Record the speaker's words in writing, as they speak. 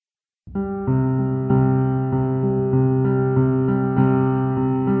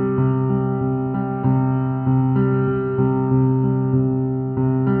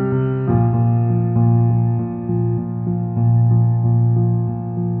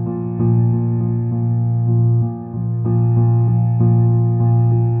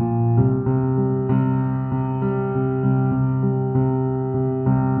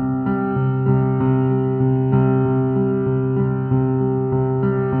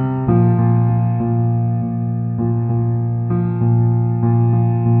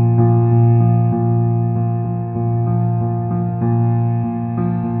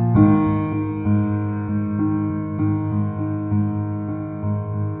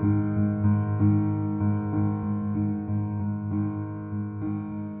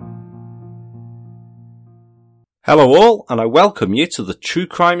Hello all, and I welcome you to the True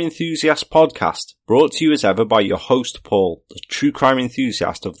Crime Enthusiast podcast, brought to you as ever by your host Paul, the true crime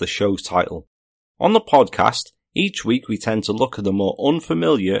enthusiast of the show's title. On the podcast, each week we tend to look at the more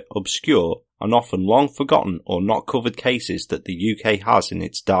unfamiliar, obscure, and often long forgotten or not covered cases that the UK has in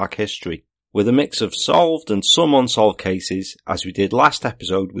its dark history, with a mix of solved and some unsolved cases, as we did last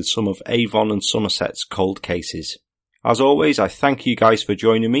episode with some of Avon and Somerset's cold cases. As always, I thank you guys for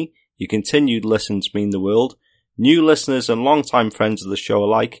joining me. Your continued listens mean the world. New listeners and long-time friends of the show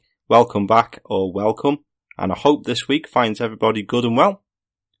alike, welcome back or welcome, and I hope this week finds everybody good and well.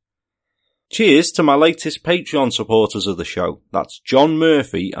 Cheers to my latest Patreon supporters of the show, that's John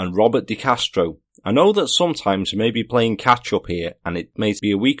Murphy and Robert DiCastro. I know that sometimes I may be playing catch-up here, and it may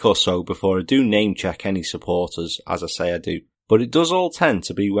be a week or so before I do name-check any supporters, as I say I do, but it does all tend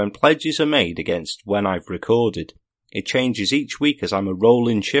to be when pledges are made against when I've recorded. It changes each week as I'm a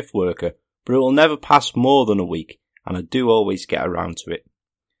rolling shift worker, but it will never pass more than a week, and I do always get around to it.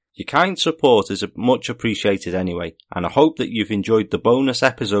 Your kind support is much appreciated anyway, and I hope that you've enjoyed the bonus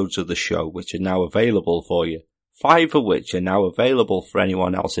episodes of the show which are now available for you, 5 of which are now available for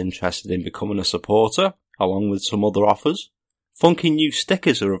anyone else interested in becoming a supporter, along with some other offers. Funky new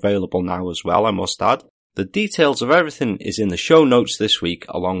stickers are available now as well, I must add. The details of everything is in the show notes this week,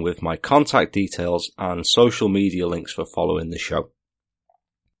 along with my contact details and social media links for following the show.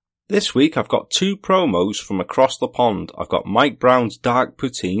 This week I've got 2 promos from across the pond. I've got Mike Brown's Dark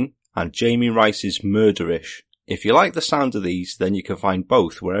Poutine and Jamie Rice's Murderish. If you like the sound of these, then you can find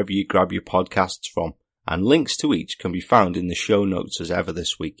both wherever you grab your podcasts from, and links to each can be found in the show notes as ever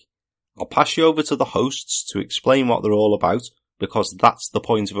this week. I'll pass you over to the hosts to explain what they're all about, because that's the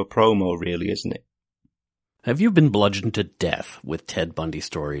point of a promo really, isn't it? Have you been bludgeoned to death with Ted Bundy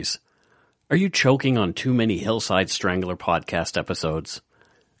stories? Are you choking on too many Hillside Strangler podcast episodes?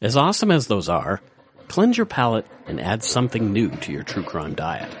 As awesome as those are, cleanse your palate and add something new to your true crime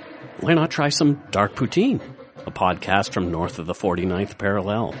diet. Why not try some Dark Poutine, a podcast from north of the 49th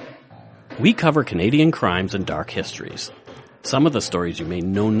parallel? We cover Canadian crimes and dark histories. Some of the stories you may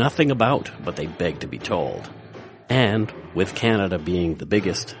know nothing about, but they beg to be told. And, with Canada being the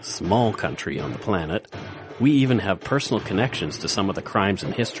biggest small country on the planet, we even have personal connections to some of the crimes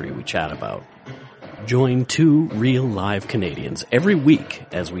and history we chat about. Join 2 real live Canadians every week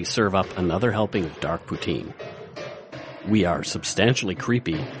as we serve up another helping of Dark Poutine. We are substantially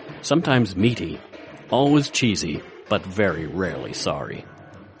creepy, sometimes meaty, always cheesy, but very rarely sorry.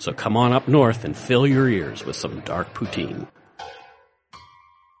 So come on up north and fill your ears with some Dark Poutine.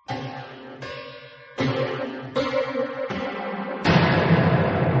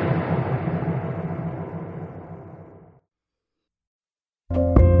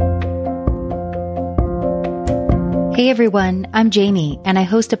 Hey everyone, I'm Jamie, and I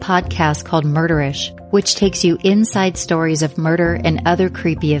host a podcast called Murderish, which takes you inside stories of murder and other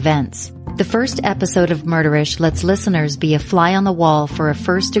creepy events. The first episode of Murderish lets listeners be a fly on the wall for a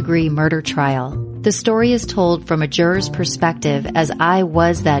first-degree murder trial. The story is told from a juror's perspective, as I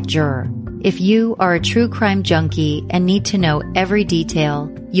was that juror. If you are a true crime junkie and need to know every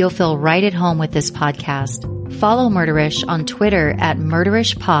detail, you'll feel right at home with this podcast. Follow Murderish on Twitter at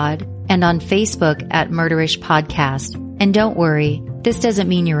MurderishPod, and on Facebook at Murderish Podcast. And don't worry, this doesn't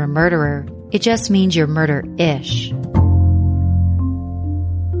mean you're a murderer. It just means you're murder-ish.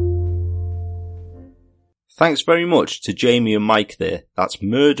 Thanks very much to Jamie and Mike there. That's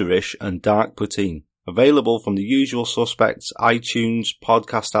Murderish and Dark Poutine. Available from the usual suspects, iTunes,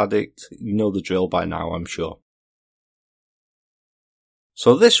 Podcast Addict. You know the drill by now, I'm sure.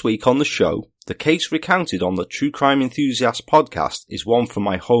 So this week on the show, the case recounted on the True Crime Enthusiast podcast is one from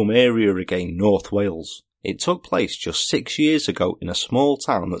my home area again, North Wales. It took place just 6 years ago in a small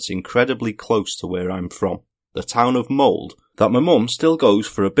town that's incredibly close to where I'm from, the town of Mould, that my mum still goes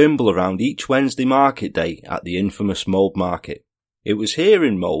for a bimble around each Wednesday market day at the infamous Mould Market. It was here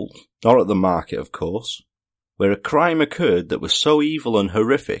in Mould, not at the market of course, where a crime occurred that was so evil and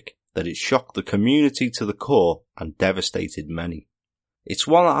horrific that it shocked the community to the core and devastated many. It's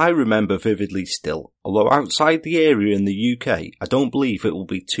one that I remember vividly still, although outside the area in the UK, I don't believe it will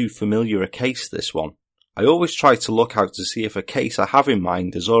be too familiar a case, this one. I always try to look out to see if a case I have in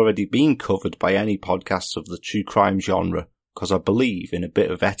mind has already been covered by any podcasts of the true crime genre, because I believe in a bit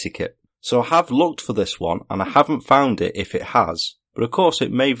of etiquette. So I have looked for this one, and I haven't found it if it has, but of course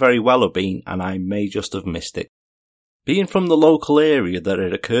it may very well have been, and I may just have missed it. Being from the local area that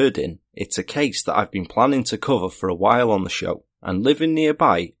it occurred in, it's a case that I've been planning to cover for a while on the show. And living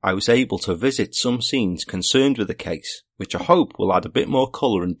nearby, I was able to visit some scenes concerned with the case, which I hope will add a bit more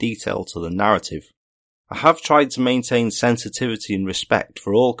colour and detail to the narrative. I have tried to maintain sensitivity and respect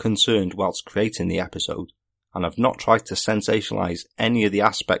for all concerned whilst creating the episode, and I've not tried to sensationalise any of the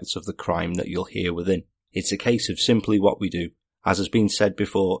aspects of the crime that you'll hear within. It's a case of simply what we do. As has been said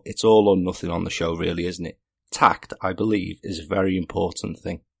before, it's all or nothing on the show really, isn't it? Tact, I believe, is a very important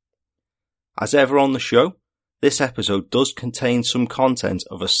thing. As ever on the show, this episode does contain some content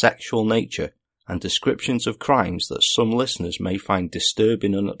of a sexual nature and descriptions of crimes that some listeners may find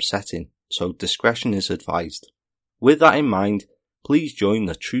disturbing and upsetting, so discretion is advised. With that in mind, please join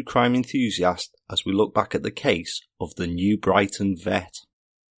the true crime enthusiast as we look back at the case of the New Brighton Vet.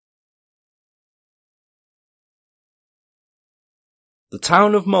 The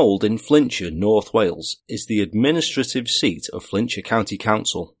town of Mold in Flintshire, North Wales, is the administrative seat of Flintshire County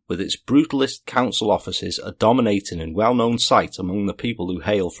Council, with its brutalist council offices a dominating and well-known sight among the people who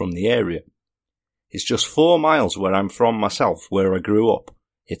hail from the area. It's just 4 miles where I'm from myself, where I grew up.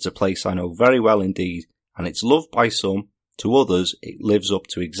 It's a place I know very well indeed, and it's loved by some. To others, it lives up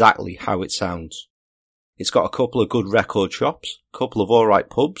to exactly how it sounds. It's got a couple of good record shops, a couple of alright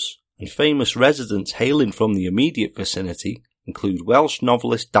pubs, and famous residents hailing from the immediate vicinity include Welsh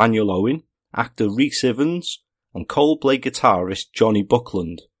novelist Daniel Owen, actor Rhys Ifans, and Coldplay guitarist Johnny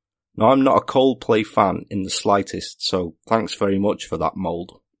Buckland. Now, I'm not a Coldplay fan in the slightest, so thanks very much for that,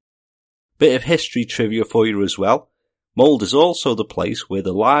 Mold. Bit of history trivia for you as well. Mold is also the place where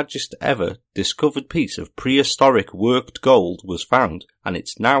the largest ever discovered piece of prehistoric worked gold was found, and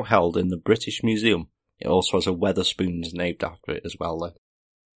it's now held in the British Museum. It also has a Wetherspoons named after it as well there.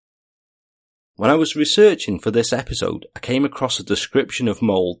 When I was researching for this episode, I came across a description of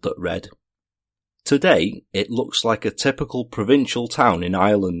Mold that read, "Today, it looks like a typical provincial town in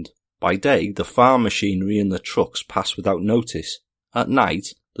Ireland. By day, the farm machinery and the trucks pass without notice. At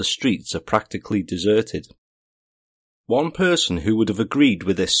night, the streets are practically deserted." One person who would have agreed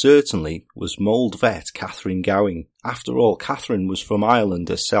with this certainly was Mold vet Catherine Gowing. After all, Catherine was from Ireland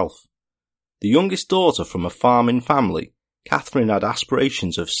herself. The youngest daughter from a farming family, Catherine had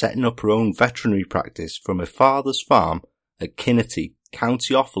aspirations of setting up her own veterinary practice from her father's farm at Kinnetty,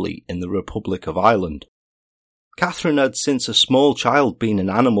 County Offaly in the Republic of Ireland. Catherine had since a small child been an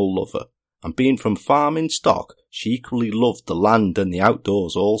animal lover, and being from farming stock, she equally loved the land and the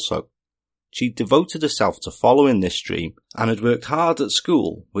outdoors also. She devoted herself to following this dream and had worked hard at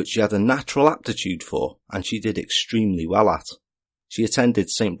school, which she had a natural aptitude for, and she did extremely well at. She attended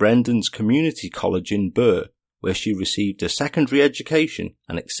St Brendan's Community College in Birr, where she received a secondary education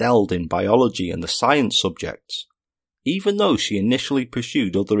and excelled in biology and the science subjects. Even though she initially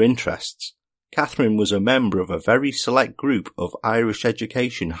pursued other interests, Catherine was a member of a very select group of Irish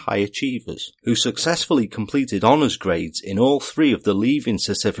education high achievers who successfully completed honours grades in all 3 of the Leaving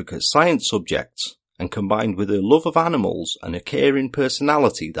Certificate science subjects, and combined with her love of animals and a caring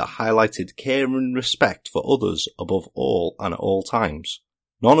personality that highlighted care and respect for others above all and at all times.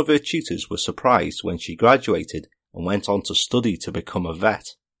 None of her tutors were surprised when she graduated and went on to study to become a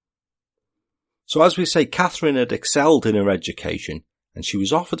vet. So as we say, Catherine had excelled in her education, and she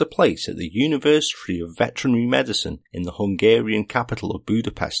was offered a place at the University of Veterinary Medicine in the Hungarian capital of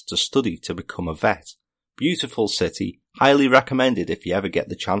Budapest to study to become a vet. Beautiful city, highly recommended if you ever get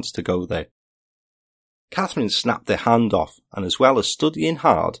the chance to go there. Catherine snapped her hand off, and as well as studying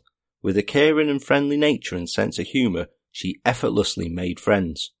hard, with a caring and friendly nature and sense of humour, she effortlessly made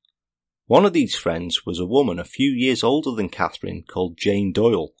friends. One of these friends was a woman a few years older than Catherine called Jane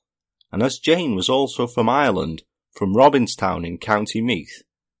Doyle, and as Jane was also from Ireland, from Robinstown in County Meath,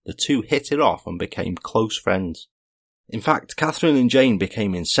 the two hit it off and became close friends. In fact, Catherine and Jane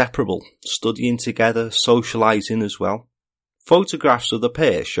became inseparable, studying together, socialising as well. Photographs of the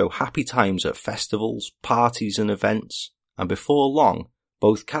pair show happy times at festivals, parties and events, and before long,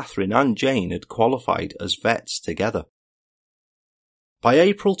 both Catherine and Jane had qualified as vets together. By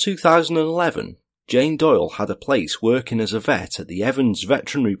April 2011, Jane Doyle had a place working as a vet at the Evans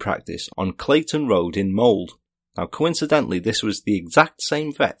veterinary practice on Clayton Road in Mold. Now coincidentally, this was the exact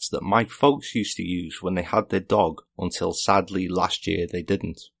same vets that my folks used to use when they had their dog, until sadly last year they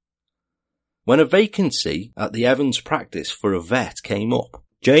didn't. When a vacancy at the Evans practice for a vet came up,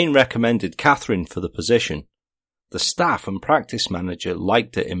 Jane recommended Catherine for the position. The staff and practice manager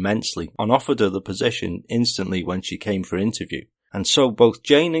liked her immensely and offered her the position instantly when she came for interview, and so both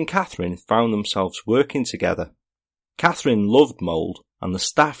Jane and Catherine found themselves working together. Catherine loved Mold, and the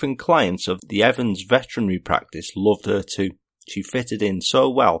staff and clients of the Evans veterinary practice loved her too. She fitted in so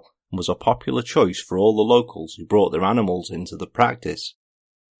well and was a popular choice for all the locals who brought their animals into the practice.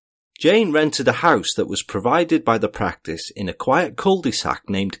 Jane rented a house that was provided by the practice in a quiet cul-de-sac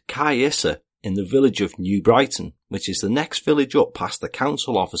named Caissa in the village of New Brighton, which is the next village up past the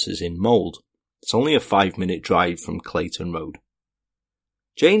council offices in Mold. It's only a 5-minute drive from Clayton Road.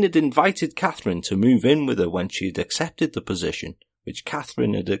 Jane had invited Catherine to move in with her when she had accepted the position, which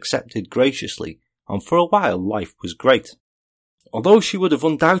Catherine had accepted graciously, and for a while life was great. Although she would have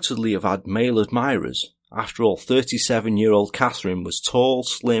undoubtedly have had male admirers, after all 37-year-old Catherine was tall,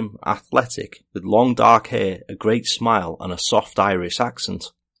 slim, athletic, with long dark hair, a great smile and a soft Irish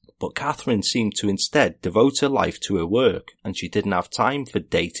accent. But Catherine seemed to instead devote her life to her work, and she didn't have time for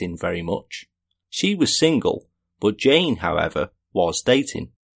dating very much. She was single, but Jane, however, was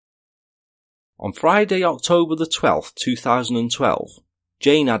dating. On Friday, October the 12th, 2012,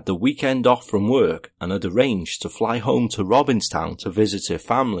 Jane had the weekend off from work and had arranged to fly home to Robinstown to visit her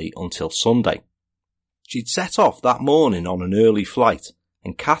family until Sunday. She'd set off that morning on an early flight,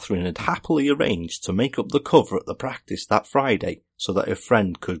 and Catherine had happily arranged to make up the cover at the practice that Friday so that her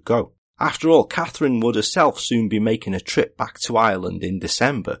friend could go. After all, Catherine would herself soon be making a trip back to Ireland in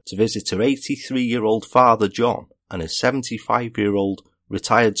December to visit her 83-year-old father John and her 75-year-old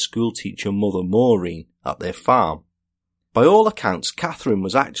retired schoolteacher mother Maureen at their farm. By all accounts, Catherine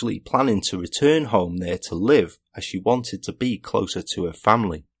was actually planning to return home there to live as she wanted to be closer to her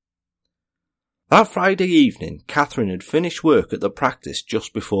family. That Friday evening, Catherine had finished work at the practice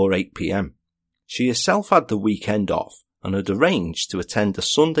just before 8 p.m. She herself had the weekend off and had arranged to attend a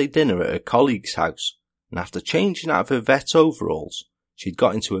Sunday dinner at her colleague's house, and after changing out of her vet overalls, she'd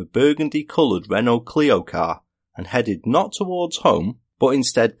got into a burgundy-coloured Renault Clio car and headed not towards home, but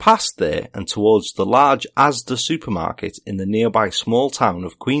instead past there and towards the large Asda supermarket in the nearby small town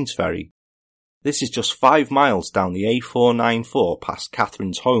of Queensferry. This is just 5 miles down the A494 past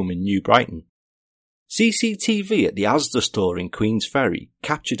Catherine's home in New Brighton. CCTV at the Asda store in Queensferry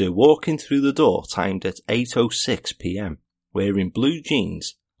captured her walking through the door timed at 8:06 p.m, wearing blue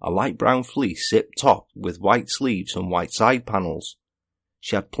jeans, a light brown fleece zip top with white sleeves and white side panels.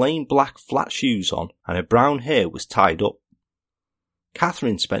 She had plain black flat shoes on and her brown hair was tied up.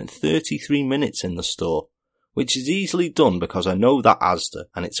 Catherine spent 33 minutes in the store, which is easily done because I know that Asda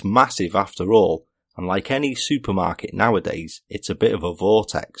and it's massive after all, and like any supermarket nowadays, it's a bit of a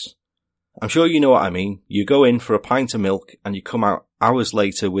vortex. I'm sure you know what I mean. You go in for a pint of milk and you come out hours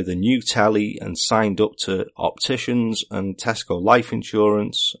later with a new telly and signed up to opticians and Tesco life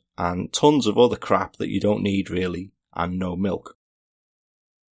insurance and tons of other crap that you don't need really, and no milk.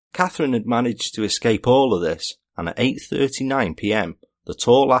 Catherine had managed to escape all of this, and at 8:39 p.m, the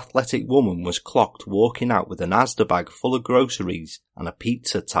tall athletic woman was clocked walking out with an Asda bag full of groceries and a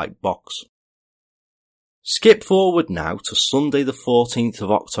pizza-type box. Skip forward now to Sunday the 14th of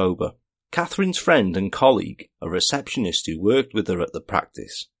October. Catherine's friend and colleague, a receptionist who worked with her at the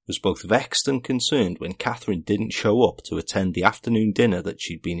practice, was both vexed and concerned when Catherine didn't show up to attend the afternoon dinner that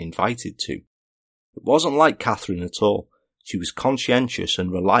she'd been invited to. It wasn't like Catherine at all. She was conscientious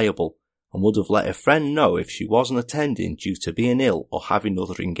and reliable, and would have let her friend know if she wasn't attending due to being ill or having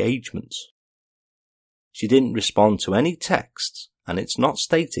other engagements. She didn't respond to any texts, and it's not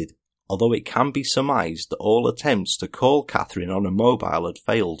stated, although it can be surmised that all attempts to call Catherine on a mobile had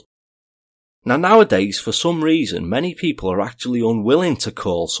failed. Now nowadays, for some reason, many people are actually unwilling to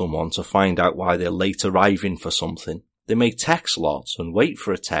call someone to find out why they're late arriving for something. They may text lots and wait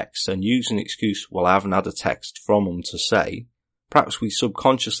for a text and use an excuse, well, I haven't had a text from them to say. Perhaps we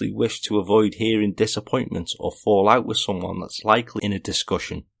subconsciously wish to avoid hearing disappointment or fall out with someone that's likely in a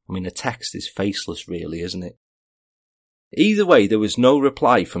discussion. I mean, a text is faceless really, isn't it? Either way, there was no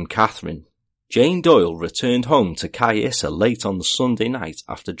reply from Catherine. Jane Doyle returned home to Cayissa late on the Sunday night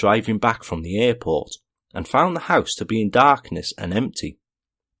after driving back from the airport and found the house to be in darkness and empty.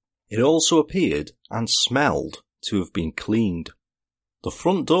 It also appeared and smelled to have been cleaned. The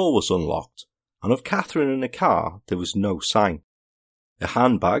front door was unlocked, and of Catherine and the car there was no sign. Her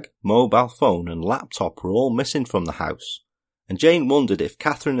handbag, mobile phone and laptop were all missing from the house, and Jane wondered if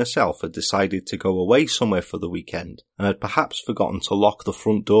Catherine herself had decided to go away somewhere for the weekend and had perhaps forgotten to lock the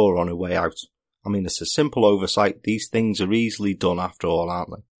front door on her way out. I mean, it's a simple oversight. These things are easily done after all,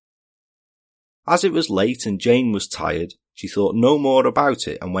 aren't they? As it was late and Jane was tired, she thought no more about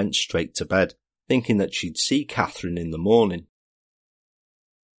it and went straight to bed, thinking that she'd see Catherine in the morning.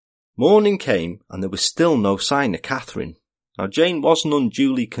 Morning came and there was still no sign of Catherine. Now Jane wasn't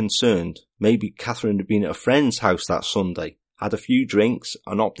unduly concerned. Maybe Catherine had been at a friend's house that Sunday, had a few drinks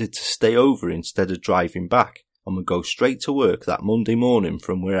and opted to stay over instead of driving back, and would go straight to work that Monday morning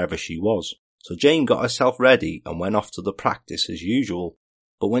from wherever she was. So Jane got herself ready and went off to the practice as usual.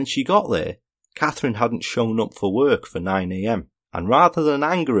 But when she got there, Catherine hadn't shown up for work for 9 a.m, and rather than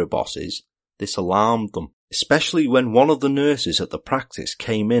anger her bosses, this alarmed them, especially when one of the nurses at the practice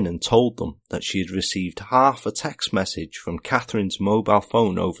came in and told them that she had received half a text message from Catherine's mobile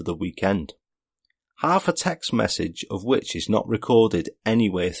phone over the weekend. half a text message of which is not recorded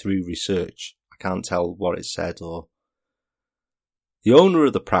anywhere through research. I can't tell what it said or... The owner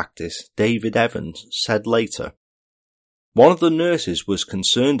of the practice, David Evans, said later, "One of the nurses was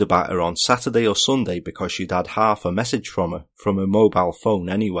concerned about her on Saturday or Sunday because she'd had half a message from her mobile phone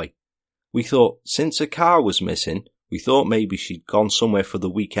anyway. We thought, since her car was missing, we thought maybe she'd gone somewhere for the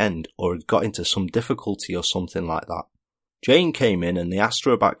weekend or had got into some difficulty or something like that. Jane came in and they asked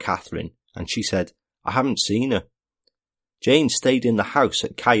her about Catherine and she said, 'I haven't seen her.' Jane stayed in the house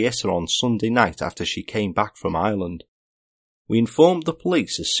at Caissa on Sunday night after she came back from Ireland. We informed the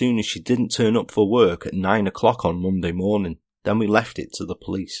police as soon as she didn't turn up for work at 9 o'clock on Monday morning. Then we left it to the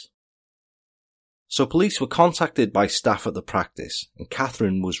police." So police were contacted by staff at the practice and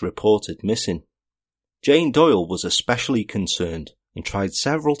Catherine was reported missing. Jane Doyle was especially concerned and tried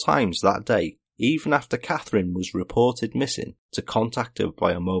several times that day, even after Catherine was reported missing, to contact her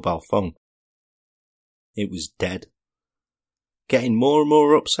by a mobile phone. It was dead. Getting more and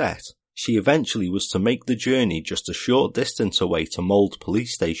more upset, she eventually was to make the journey just a short distance away to Mold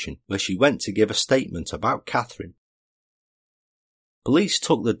Police Station, where she went to give a statement about Catherine. Police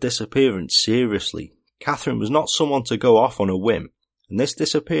took the disappearance seriously. Catherine was not someone to go off on a whim, and this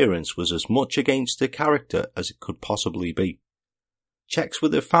disappearance was as much against her character as it could possibly be. Checks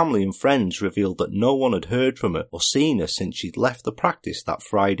with her family and friends revealed that no one had heard from her or seen her since she'd left the practice that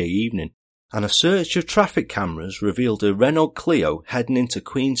Friday evening, and a search of traffic cameras revealed a Renault Clio heading into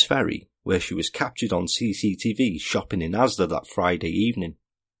Queen's Ferry, where she was captured on CCTV shopping in Asda that Friday evening.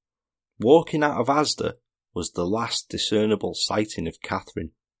 Walking out of Asda was the last discernible sighting of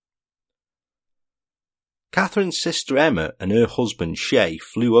Catherine. Catherine's sister Emma and her husband Shay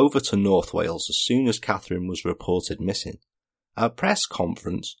flew over to North Wales as soon as Catherine was reported missing. At a press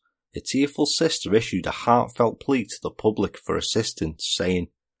conference, her tearful sister issued a heartfelt plea to the public for assistance, saying,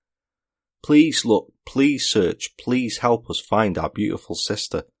 "Please look, please search, please help us find our beautiful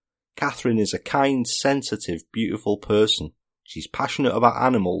sister. Catherine is a kind, sensitive, beautiful person. She's passionate about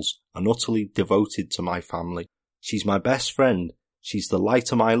animals and utterly devoted to my family. She's my best friend, she's the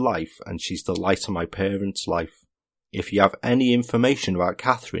light of my life, and she's the light of my parents' life. If you have any information about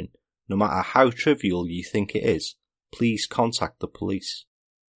Catherine, no matter how trivial you think it is, please contact the police."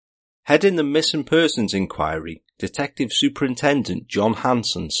 Heading the missing persons inquiry, Detective Superintendent John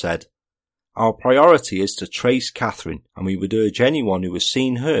Hanson said, "Our priority is to trace Catherine, and we would urge anyone who has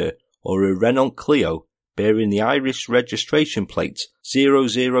seen her or her Renault Clio bearing the Irish registration plate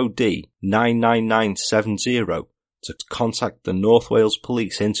 00D99970 to contact the North Wales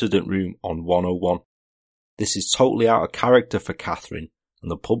Police Incident Room on 101. This is totally out of character for Catherine,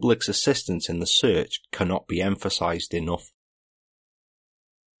 and the public's assistance in the search cannot be emphasised enough."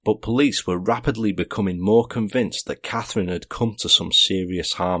 But police were rapidly becoming more convinced that Catherine had come to some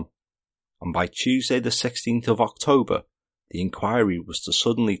serious harm, and by Tuesday the 16th of October, the inquiry was to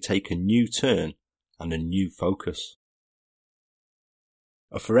suddenly take a new turn and a new focus.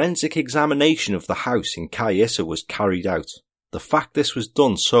 A forensic examination of the house in Caissa was carried out. The fact this was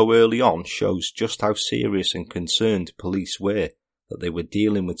done so early on shows just how serious and concerned police were that they were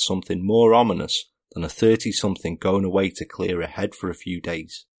dealing with something more ominous than a 30-something going away to clear a head for a few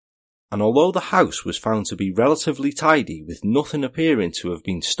days. And although the house was found to be relatively tidy with nothing appearing to have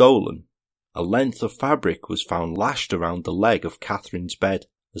been stolen, a length of fabric was found lashed around the leg of Catherine's bed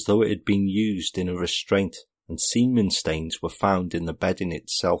as though it had been used in a restraint, and semen stains were found in the bedding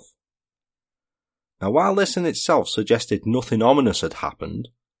itself. Now while this in itself suggested nothing ominous had happened,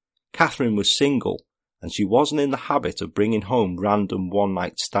 Catherine was single and she wasn't in the habit of bringing home random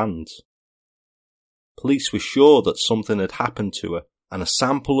one-night stands. Police were sure that something had happened to her, and a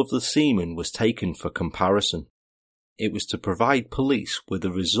sample of the semen was taken for comparison. It was to provide police with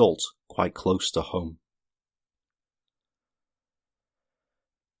a result quite close to home.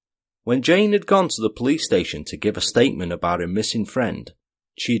 When Jane had gone to the police station to give a statement about her missing friend,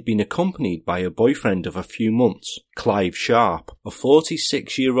 she had been accompanied by her boyfriend of a few months, Clive Sharp, a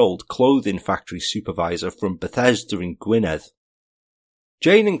 46-year-old clothing factory supervisor from Bethesda in Gwynedd.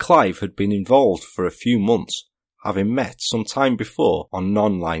 Jane and Clive had been involved for a few months, having met some time before on an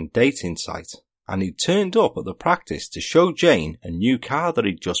online dating site, and he'd turned up at the practice to show Jane a new car that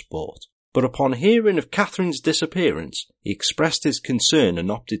he'd just bought. But upon hearing of Catherine's disappearance, he expressed his concern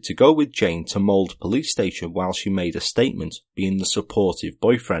and opted to go with Jane to Mold Police Station while she made a statement, being the supportive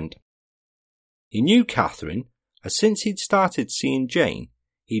boyfriend. He knew Catherine, as since he'd started seeing Jane,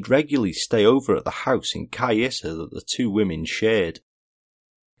 he'd regularly stay over at the house in Caissa that the two women shared.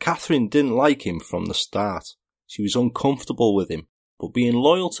 Catherine didn't like him from the start. She was uncomfortable with him, but being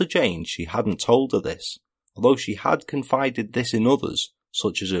loyal to Jane, she hadn't told her this, although she had confided this in others,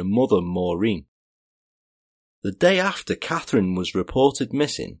 such as her mother Maureen. The day after Catherine was reported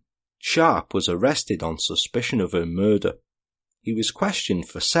missing, Sharp was arrested on suspicion of her murder. He was questioned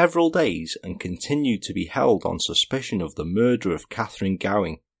for several days and continued to be held on suspicion of the murder of Catherine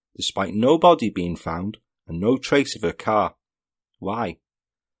Gowing, despite no body being found and no trace of her car. Why?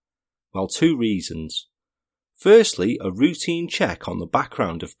 Well, 2 reasons. Firstly, a routine check on the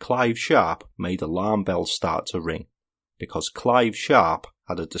background of Clive Sharp made alarm bells start to ring, because Clive Sharp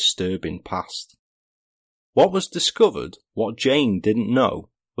had a disturbing past. What was discovered, what Jane didn't know,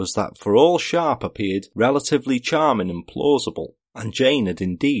 was that for all Sharp appeared relatively charming and plausible, and Jane had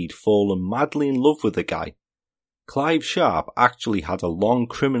indeed fallen madly in love with the guy, Clive Sharp actually had a long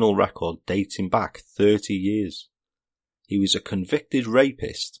criminal record dating back 30 years. He was a convicted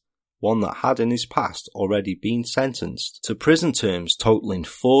rapist, one that had in his past already been sentenced to prison terms totaling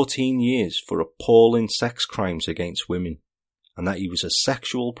 14 years for appalling sex crimes against women, and that he was a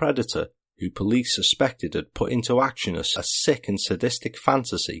sexual predator who police suspected had put into action a sick and sadistic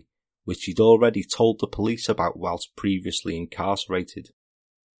fantasy which he'd already told the police about whilst previously incarcerated.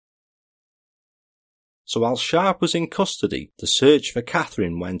 So while Sharp was in custody, the search for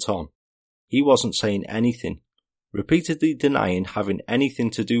Catherine went on. He wasn't saying anything, repeatedly denying having anything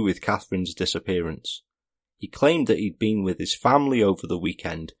to do with Catherine's disappearance. He claimed that he'd been with his family over the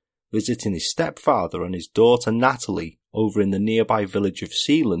weekend, visiting his stepfather and his daughter Natalie over in the nearby village of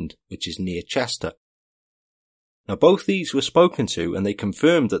Sealand, which is near Chester. Now both these were spoken to and they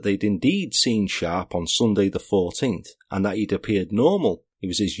confirmed that they'd indeed seen Sharp on Sunday the 14th and that he'd appeared normal. He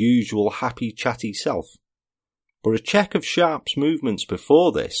was his usual happy chatty self. But a check of Sharp's movements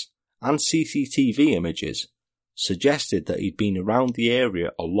before this and CCTV images suggested that he'd been around the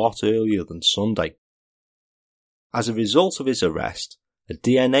area a lot earlier than Sunday. As a result of his arrest, a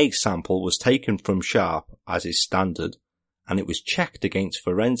DNA sample was taken from Sharp as is standard, and it was checked against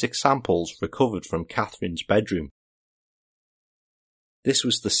forensic samples recovered from Catherine's bedroom. This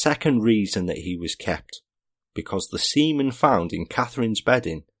was the second reason that he was kept, because the semen found in Catherine's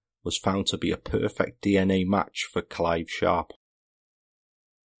bedding was found to be a perfect DNA match for Clive Sharp.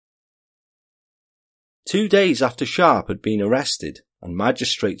 2 days after Sharp had been arrested and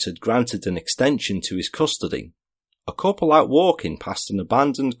magistrates had granted an extension to his custody, a couple out walking past an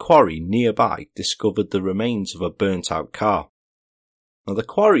abandoned quarry nearby discovered the remains of a burnt-out car. Now the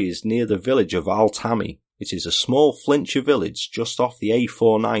quarry is near the village of Altamy, which is a small Flintshire village just off the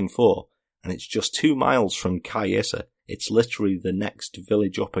A494, and it's just 2 miles from Caersa. It's literally the next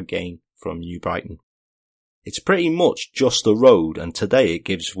village up again from New Brighton. It's pretty much just a road, and today it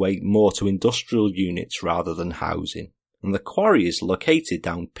gives way more to industrial units rather than housing. And the quarry is located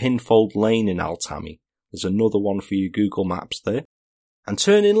down Pinfold Lane in Altamy. There's another one for your Google Maps there. And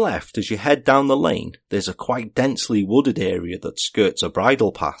turning left as you head down the lane, there's a quite densely wooded area that skirts a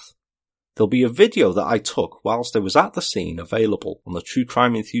bridle path. There'll be a video that I took whilst I was at the scene available on the True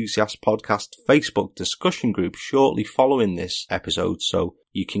Crime Enthusiast Podcast Facebook discussion group shortly following this episode, so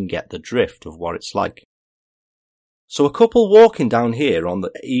you can get the drift of what it's like. So a couple walking down here on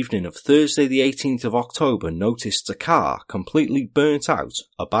the evening of Thursday the 18th of October noticed a car completely burnt out,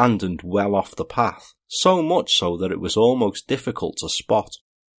 abandoned well off the path, so much so that it was almost difficult to spot.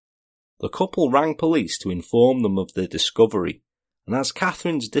 The couple rang police to inform them of their discovery, and as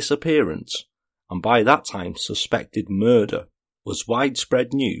Catherine's disappearance, and by that time suspected murder, was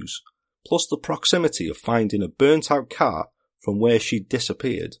widespread news, plus the proximity of finding a burnt out car from where she'd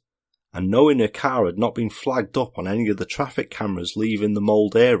disappeared, and knowing her car had not been flagged up on any of the traffic cameras leaving the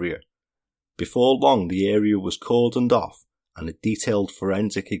mould area, before long the area was cordoned off and a detailed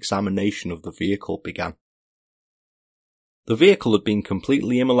forensic examination of the vehicle began. The vehicle had been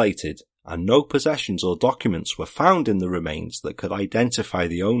completely immolated, and no possessions or documents were found in the remains that could identify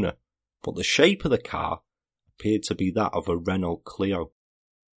the owner, but the shape of the car appeared to be that of a Renault Clio.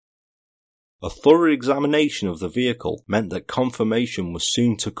 A thorough examination of the vehicle meant that confirmation was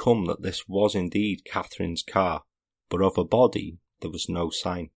soon to come that this was indeed Catherine's car, but of a body there was no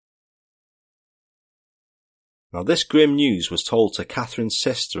sign. Now this grim news was told to Catherine's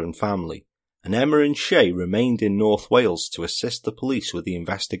sister and family, and Emma and Shay remained in North Wales to assist the police with the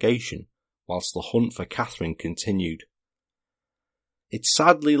investigation, whilst the hunt for Catherine continued. It's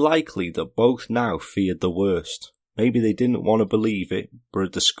sadly likely that both now feared the worst. Maybe they didn't want to believe it, but a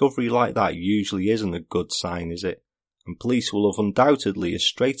discovery like that usually isn't a good sign, is it? And police will have undoubtedly, as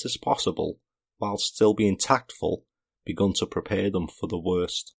straight as possible, whilst still being tactful, begun to prepare them for the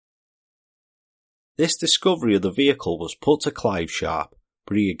worst. This discovery of the vehicle was put to Clive Sharp,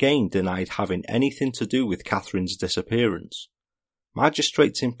 but he again denied having anything to do with Catherine's disappearance.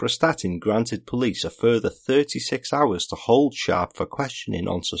 Magistrates in Prestatyn granted police a further 36 hours to hold Sharp for questioning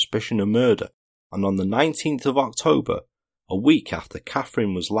on suspicion of murder, and on the 19th of October, a week after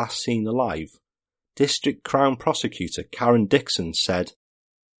Catherine was last seen alive, District Crown Prosecutor Karen Dixon said,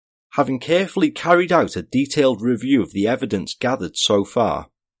 "Having carefully carried out a detailed review of the evidence gathered so far,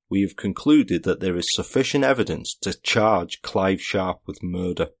 we have concluded that there is sufficient evidence to charge Clive Sharp with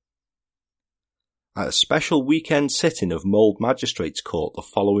murder." At a special weekend sitting of Mould Magistrates Court the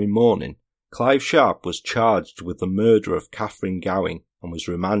following morning, Clive Sharp was charged with the murder of Catherine Gowing and was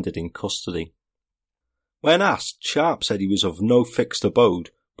remanded in custody. When asked, Sharp said he was of no fixed abode,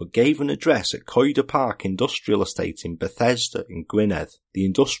 but gave an address at Coyder Park Industrial Estate in Bethesda in Gwynedd, the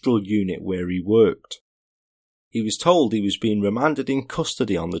industrial unit where he worked. He was told he was being remanded in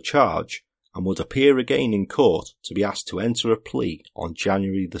custody on the charge and would appear again in court to be asked to enter a plea on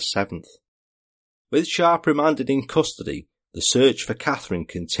January the 7th. With Sharp remanded in custody, the search for Catherine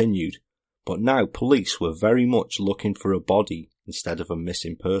continued, but now police were very much looking for a body instead of a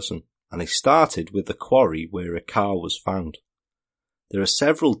missing person, and they started with the quarry where a car was found. There are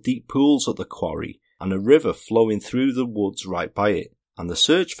several deep pools at the quarry and a river flowing through the woods right by it, and the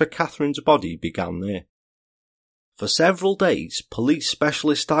search for Catherine's body began there. For several days, police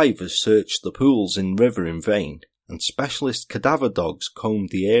specialist divers searched the pools and river in vain, and specialist cadaver dogs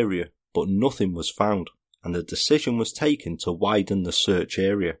combed the area, but nothing was found, and a decision was taken to widen the search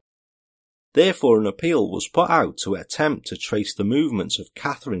area. Therefore, an appeal was put out to attempt to trace the movements of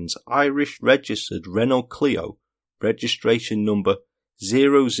Catherine's Irish-registered Renault Clio, registration number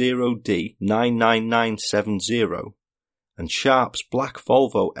 00D99970, and Sharp's black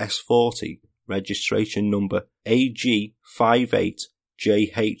Volvo S40, registration number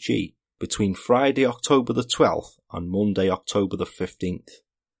AG58JHE, between Friday, October the 12th and Monday, October the 15th.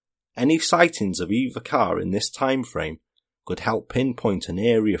 Any sightings of either car in this time frame could help pinpoint an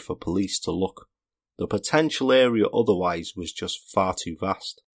area for police to look. The potential area otherwise was just far too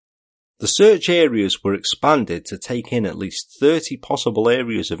vast. The search areas were expanded to take in at least 30 possible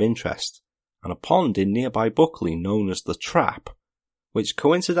areas of interest, and a pond in nearby Buckley known as the Trap, which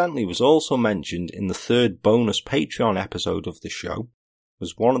coincidentally was also mentioned in the third bonus Patreon episode of the show,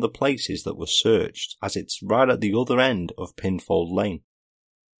 was one of the places that was searched, as it's right at the other end of Pinfold Lane.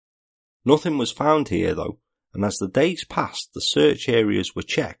 Nothing was found here though, and as the days passed, the search areas were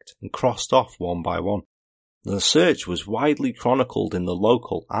checked and crossed off one by one. The search was widely chronicled in the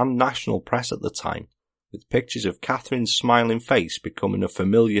local and national press at the time, with pictures of Catherine's smiling face becoming a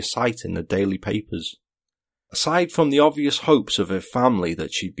familiar sight in the daily papers. Aside from the obvious hopes of her family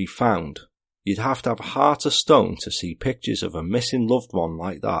that she'd be found, you'd have to have a heart of stone to see pictures of a missing loved one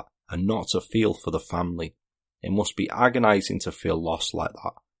like that and not to feel for the family. It must be agonizing to feel lost like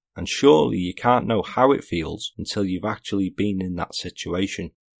that. And surely you can't know how it feels until you've actually been in that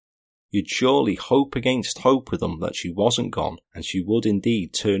situation. You'd surely hope against hope with them that she wasn't gone and she would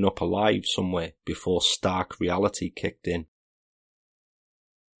indeed turn up alive somewhere before stark reality kicked in.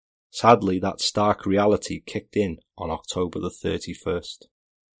 Sadly, that stark reality kicked in on October the 31st.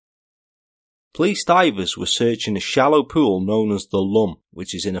 Police divers were searching a shallow pool known as the Lum,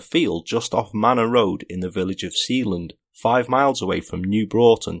 which is in a field just off Manor Road in the village of Sealand, 5 miles away from New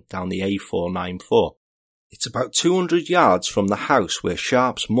Broughton down the A494. It's about 200 yards from the house where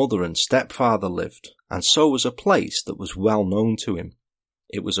Sharp's mother and stepfather lived, and so was a place that was well known to him.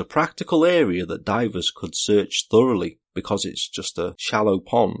 It was a practical area that divers could search thoroughly because it's just a shallow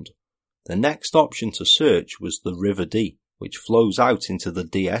pond. The next option to search was the River Dee, which flows out into the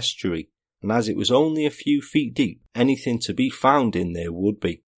Dee estuary, and as it was only a few feet deep, anything to be found in there would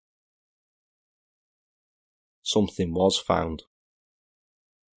be. Something was found.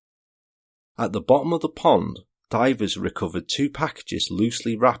 At the bottom of the pond, divers recovered 2 packages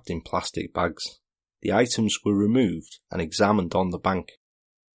loosely wrapped in plastic bags. The items were removed and examined on the bank.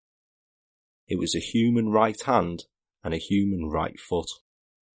 It was a human right hand and a human right foot.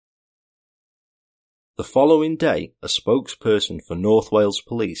 The following day, a spokesperson for North Wales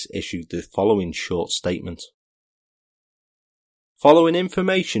Police issued the following short statement. Following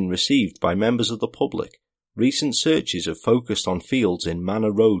information received by members of the public, recent searches have focused on fields in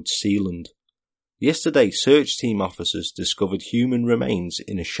Manor Road, Sealand. Yesterday, search team officers discovered human remains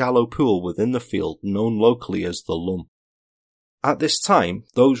in a shallow pool within the field known locally as the Lum. At this time,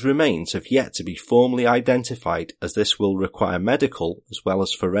 those remains have yet to be formally identified as this will require medical as well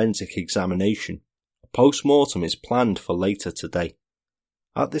as forensic examination. A post-mortem is planned for later today.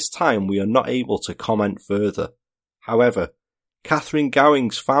 At this time, we are not able to comment further. However, Catherine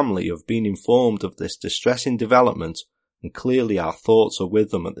Gowing's family have been informed of this distressing development, and clearly our thoughts are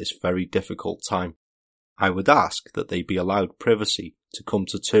with them at this very difficult time. I would ask that they be allowed privacy to come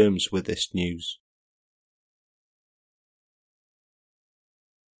to terms with this news.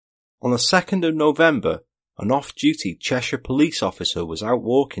 On the 2nd of November, an off-duty Cheshire police officer was out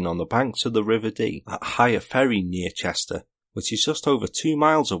walking on the banks of the River Dee at Higher Ferry near Chester, which is just over 2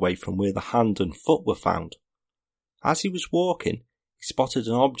 miles away from where the hand and foot were found. As he was walking, he spotted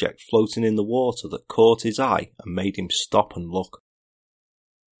an object floating in the water that caught his eye and made him stop and look.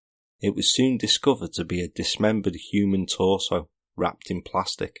 It was soon discovered to be a dismembered human torso, wrapped in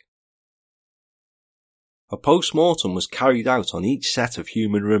plastic. A post-mortem was carried out on each set of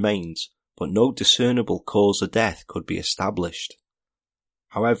human remains, but no discernible cause of death could be established.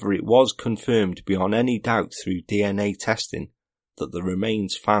 However, it was confirmed beyond any doubt through DNA testing that the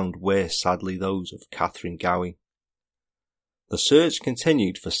remains found were sadly those of Catherine Gowie. The search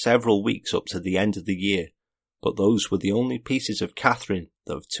continued for several weeks up to the end of the year, but those were the only pieces of Catherine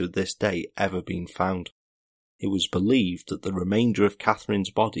that have to this day ever been found. It was believed that the remainder of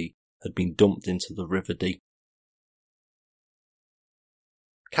Catherine's body had been dumped into the River Dee.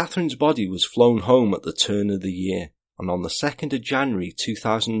 Catherine's body was flown home at the turn of the year, and on the 2nd of January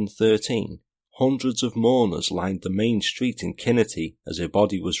 2013, hundreds of mourners lined the main street in Kinnity as her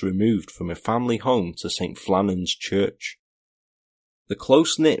body was removed from her family home to St Flannan's Church. The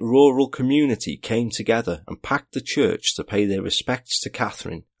close-knit rural community came together and packed the church to pay their respects to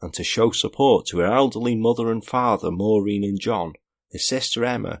Catherine and to show support to her elderly mother and father Maureen and John, her sister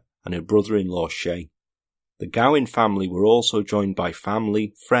Emma and her brother-in-law Shay. The Gowan family were also joined by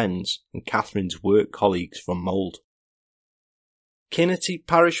family, friends and Catherine's work colleagues from Mould. Kinnity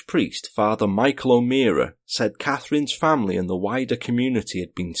parish priest Father Michael O'Meara said Catherine's family and the wider community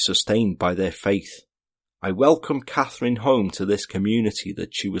had been sustained by their faith. I welcome Catherine home to this community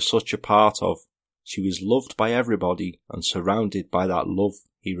that she was such a part of. She was loved by everybody and surrounded by that love,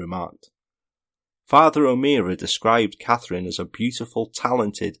 he remarked. Father O'Meara described Catherine as a beautiful,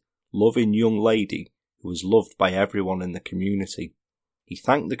 talented, loving young lady who was loved by everyone in the community. He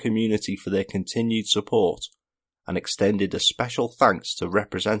thanked the community for their continued support and extended a special thanks to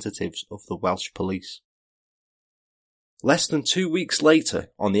representatives of the Welsh Police. Less than 2 weeks later,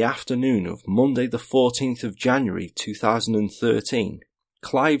 on the afternoon of Monday the 14th of January 2013,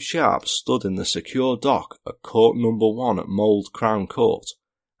 Clive Sharp stood in the secure dock at Court No. 1 at Mould Crown Court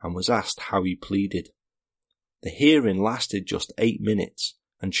and was asked how he pleaded. The hearing lasted just 8 minutes,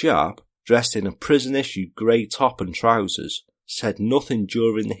 and Sharp, dressed in a prison-issued grey top and trousers, said nothing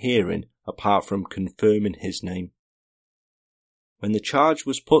during the hearing apart from confirming his name. When the charge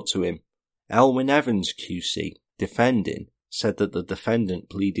was put to him, Elwyn Evans QC, defending, said that the defendant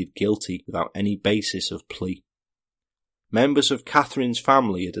pleaded guilty without any basis of plea. Members of Catherine's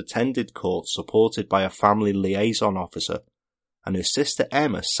family had attended court supported by a family liaison officer, and her sister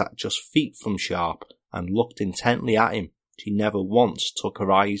Emma sat just feet from Sharp and looked intently at him. She never once took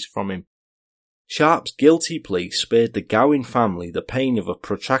her eyes from him. Sharp's guilty plea spared the Gowan family the pain of a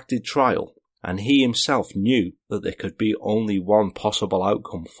protracted trial, and he himself knew that there could be only one possible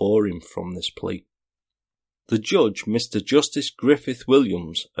outcome for him from this plea. The judge, Mr. Justice Griffith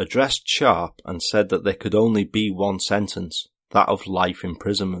Williams, addressed Sharp and said that there could only be one sentence, that of life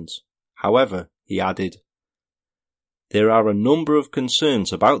imprisonment. However, he added, "There are a number of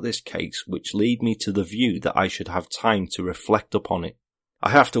concerns about this case which lead me to the view that I should have time to reflect upon it.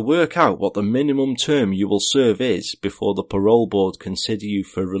 I have to work out what the minimum term you will serve is before the parole board consider you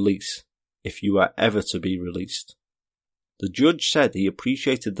for release, if you are ever to be released." The judge said he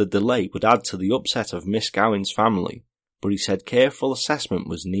appreciated the delay would add to the upset of Miss Gowan's family, but he said careful assessment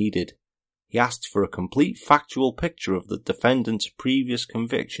was needed. He asked for a complete factual picture of the defendant's previous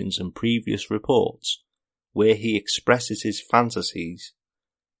convictions and previous reports, where he expresses his fantasies,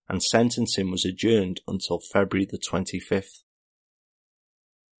 and sentencing was adjourned until February the 25th.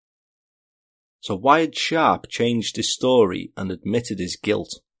 So why had Sharp changed his story and admitted his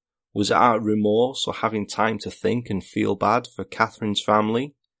guilt? Was it out of remorse or having time to think and feel bad for Catherine's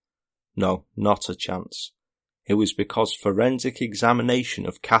family? No, not a chance. It was because forensic examination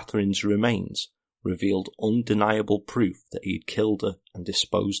of Catherine's remains revealed undeniable proof that he had killed her and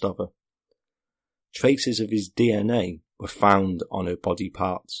disposed of her. Traces of his DNA were found on her body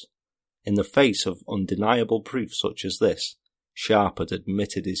parts. In the face of undeniable proof such as this, Sharp had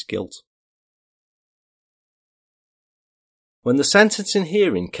admitted his guilt. When the sentencing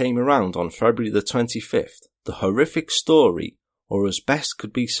hearing came around on February the 25th, the horrific story, or as best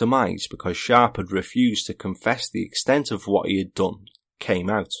could be surmised because Sharp had refused to confess the extent of what he had done, came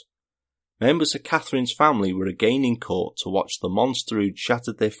out. Members of Catherine's family were again in court to watch the monster who'd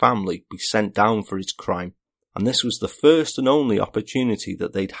shattered their family be sent down for his crime, and this was the first and only opportunity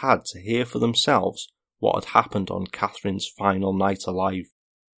that they'd had to hear for themselves what had happened on Catherine's final night alive.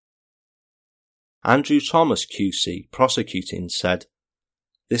 Andrew Thomas QC, prosecuting, said,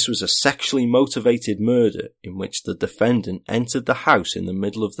 This was a sexually motivated murder in which the defendant entered the house in the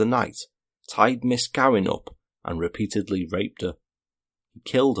middle of the night, tied Miss Gowan up, and repeatedly raped her. He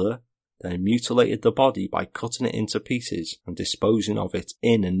killed her, then mutilated the body by cutting it into pieces and disposing of it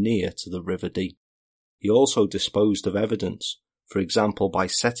in and near to the River Dee. He also disposed of evidence, for example by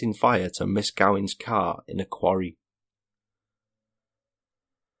setting fire to Miss Gowan's car in a quarry.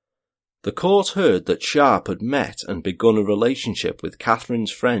 The court heard that Sharp had met and begun a relationship with Catherine's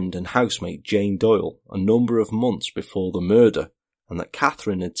friend and housemate Jane Doyle a number of months before the murder, and that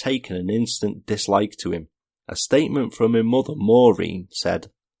Catherine had taken an instant dislike to him. A statement from her mother, Maureen,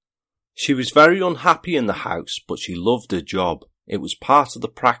 said, "She was very unhappy in the house, but she loved her job. It was part of the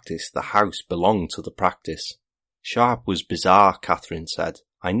practice. The house belonged to the practice." Sharp was bizarre, Catherine said.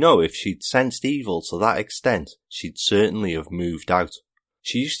 "I know if she'd sensed evil to that extent, she'd certainly have moved out.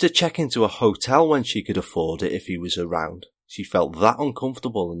 She used to check into a hotel when she could afford it if he was around. She felt that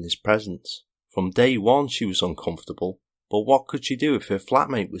uncomfortable in his presence. From day one she was uncomfortable, but what could she do if her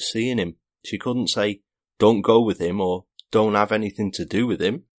flatmate was seeing him? She couldn't say, 'Don't go with him' or 'Don't have anything to do with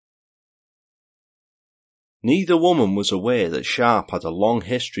him.'" Neither woman was aware that Sharp had a long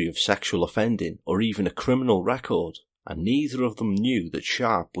history of sexual offending or even a criminal record, and neither of them knew that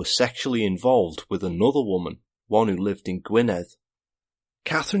Sharp was sexually involved with another woman, one who lived in Gwynedd.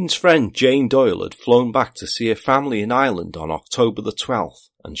 Catherine's friend Jane Doyle had flown back to see her family in Ireland on October the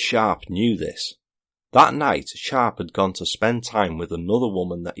 12th, and Sharp knew this. That night, Sharp had gone to spend time with another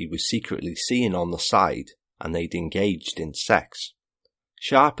woman that he was secretly seeing on the side, and they'd engaged in sex.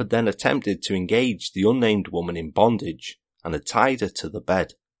 Sharp had then attempted to engage the unnamed woman in bondage, and had tied her to the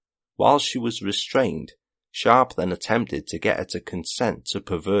bed. While she was restrained, Sharp then attempted to get her to consent to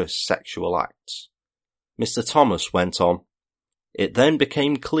perverse sexual acts. Mr. Thomas went on, "It then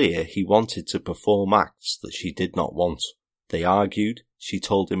became clear he wanted to perform acts that she did not want. They argued. She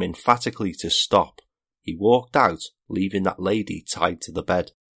told him emphatically to stop. He walked out, leaving that lady tied to the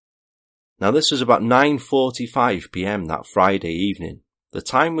bed." Now this was about 9:45 p.m. that Friday evening. The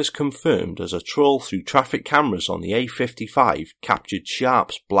time was confirmed as a trawl through traffic cameras on the A55 captured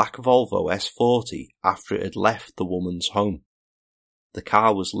Sharp's black Volvo S40 after it had left the woman's home. The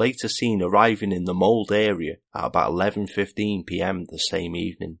car was later seen arriving in the Mould area at about 11:15 p.m. the same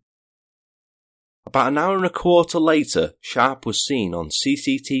evening. About an hour and a quarter later, Sharp was seen on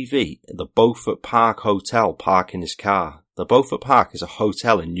CCTV at the Beaufort Park Hotel parking his car. The Beaufort Park is a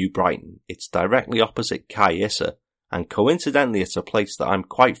hotel in New Brighton. It's directly opposite Caissa, and coincidentally it's a place that I'm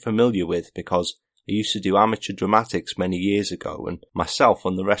quite familiar with because I used to do amateur dramatics many years ago, and myself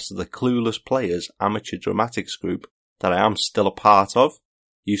and the rest of the Clueless Players amateur dramatics group that I am still a part of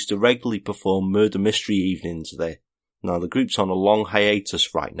used to regularly perform murder mystery evenings there. Now the group's on a long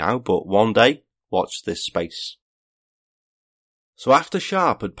hiatus right now, but one day, watch this space. So after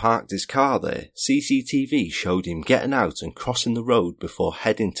Sharp had parked his car there, CCTV showed him getting out and crossing the road before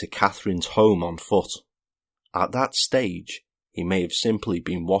heading to Catherine's home on foot. At that stage, he may have simply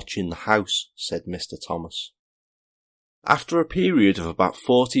been watching the house, said Mr. Thomas. After a period of about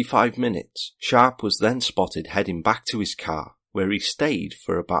 45 minutes, Sharp was then spotted heading back to his car, where he stayed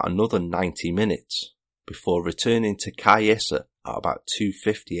for about another 90 minutes, before returning to Caissa at about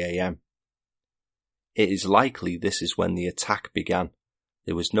 2:50 a.m. It is likely this is when the attack began.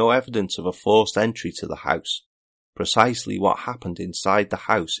 There was no evidence of a forced entry to the house. Precisely what happened inside the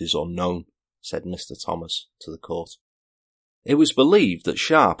house is unknown, said Mr. Thomas to the court. It was believed that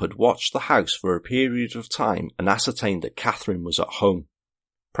Sharp had watched the house for a period of time and ascertained that Catherine was at home.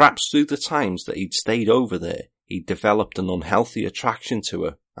 Perhaps through the times that he'd stayed over there, he'd developed an unhealthy attraction to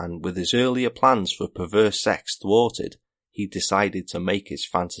her, and with his earlier plans for perverse sex thwarted, he decided to make his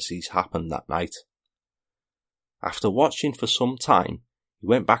fantasies happen that night. After watching for some time, he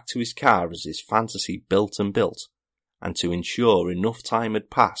went back to his car as his fantasy built and built, and to ensure enough time had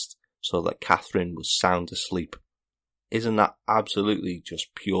passed so that Catherine was sound asleep. Isn't that absolutely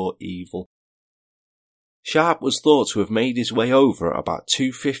just pure evil? Sharp was thought to have made his way over at about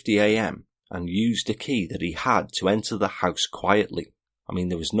 2:50 a.m. and used a key that he had to enter the house quietly.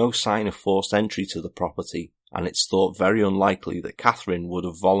 There was no sign of forced entry to the property, and it's thought very unlikely that Catherine would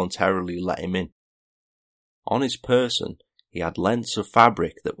have voluntarily let him in. On his person, he had lengths of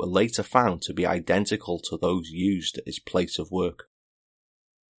fabric that were later found to be identical to those used at his place of work.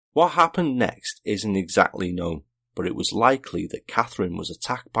 What happened next isn't exactly known, but it was likely that Catherine was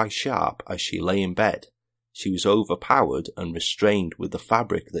attacked by Sharp as she lay in bed. She was overpowered and restrained with the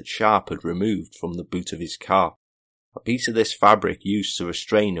fabric that Sharp had removed from the boot of his car. A piece of this fabric used to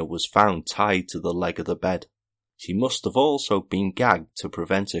restrain her was found tied to the leg of the bed. She must have also been gagged to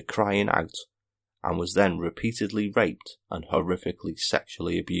prevent her crying out, and was then repeatedly raped and horrifically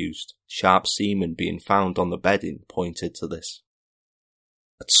sexually abused. Sharp semen being found on the bedding pointed to this.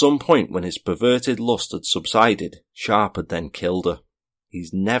 At some point when his perverted lust had subsided, Sharp had then killed her. He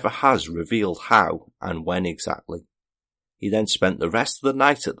never has revealed how and when exactly. He then spent the rest of the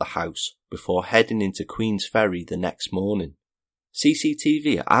night at the house before heading into Queen's Ferry the next morning.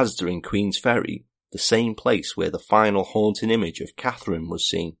 CCTV at Asda in Queen's Ferry, the same place where the final haunting image of Catherine was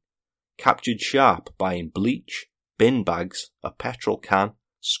seen, captured Sharp buying bleach, bin bags, a petrol can,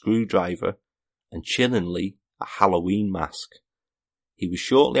 screwdriver, and chillingly a Halloween mask. He was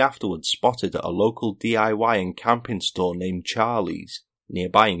shortly afterwards spotted at a local DIY and camping store named Charlie's,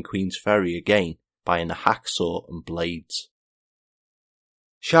 nearby in Queen's Ferry again, buying a hacksaw and blades.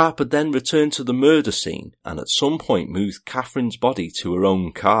 Sharp had then returned to the murder scene and at some point moved Catherine's body to her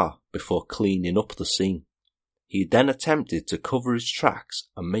own car before cleaning up the scene. He then attempted to cover his tracks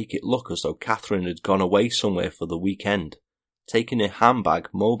and make it look as though Catherine had gone away somewhere for the weekend, taking her handbag,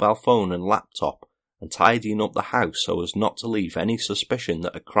 mobile phone and laptop and tidying up the house so as not to leave any suspicion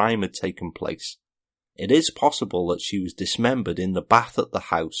that a crime had taken place. It is possible that she was dismembered in the bath at the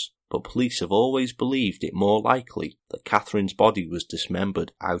house, but police have always believed it more likely that Catherine's body was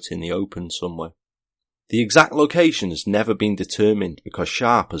dismembered out in the open somewhere. The exact location has never been determined because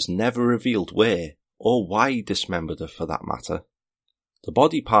Sharp has never revealed where or why he dismembered her for that matter. The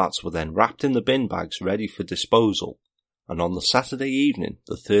body parts were then wrapped in the bin bags ready for disposal, and on the Saturday evening,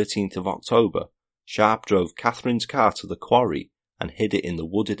 the 13th of October, Sharp drove Catherine's car to the quarry and hid it in the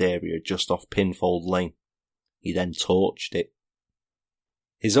wooded area just off Pinfold Lane. He then torched it.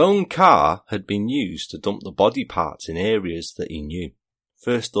 His own car had been used to dump the body parts in areas that he knew.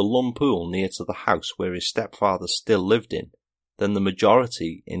 First the Lum Pool near to the house where his stepfather still lived in, then the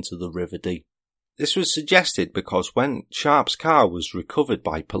majority into the River Dee. This was suggested because when Sharp's car was recovered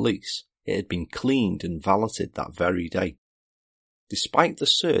by police, it had been cleaned and valeted that very day. Despite the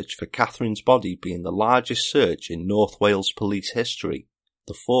search for Catherine's body being the largest search in North Wales police history,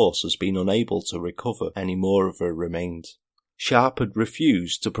 the force has been unable to recover any more of her remains. Sharp had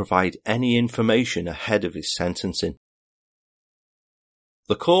refused to provide any information ahead of his sentencing.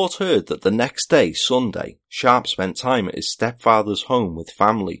 The court heard that the next day, Sunday, Sharp spent time at his stepfather's home with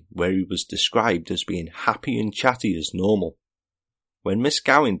family, where he was described as being happy and chatty as normal. When Miss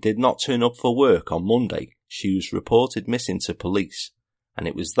Gowan did not turn up for work on Monday, she was reported missing to police, and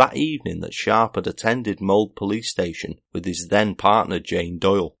it was that evening that Sharp had attended Mold Police Station with his then partner Jane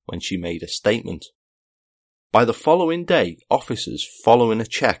Doyle when she made a statement. By the following day, officers, following a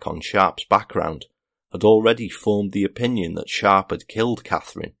check on Sharp's background, had already formed the opinion that Sharp had killed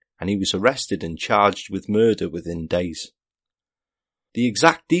Catherine, and he was arrested and charged with murder within days. The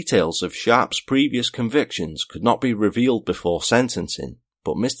exact details of Sharp's previous convictions could not be revealed before sentencing,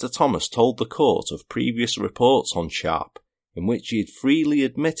 but Mr. Thomas told the court of previous reports on Sharp, in which he had freely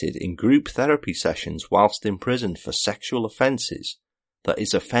admitted in group therapy sessions whilst in prison for sexual offences that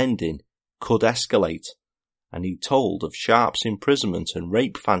his offending could escalate, and he told of Sharp's imprisonment and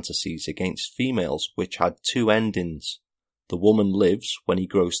rape fantasies against females which had two endings. The woman lives when he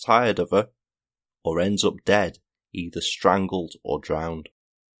grows tired of her, or ends up dead, either strangled or drowned.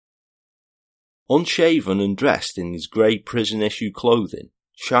 Unshaven and dressed in his grey prison-issue clothing,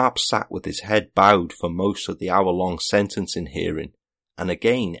 Sharp sat with his head bowed for most of the hour-long sentencing hearing, and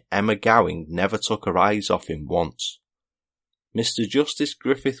again Emma Gowing never took her eyes off him once. Mr. Justice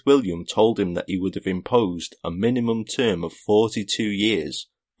Griffith William told him that he would have imposed a minimum term of 42 years,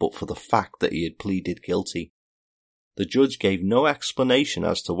 but for the fact that he had pleaded guilty. The judge gave no explanation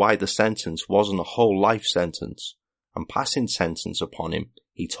as to why the sentence wasn't a whole life sentence, and passing sentence upon him,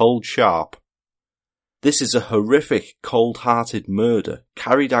 he told Sharp, "This is a horrific, cold-hearted murder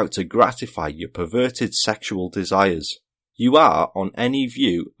carried out to gratify your perverted sexual desires. You are, on any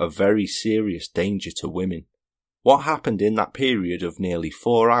view, a very serious danger to women. What happened in that period of nearly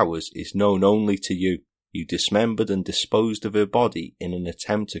 4 hours is known only to you. You dismembered and disposed of her body in an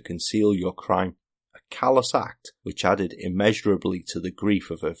attempt to conceal your crime, a callous act which added immeasurably to the grief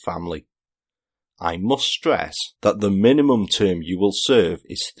of her family. I must stress that the minimum term you will serve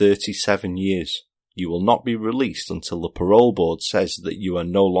is 37 years. You will not be released until the parole board says that you are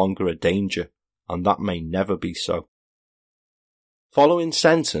no longer a danger, and that may never be so." Following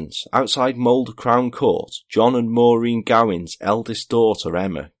sentence, outside Mould Crown Court, John and Maureen Gowing's eldest daughter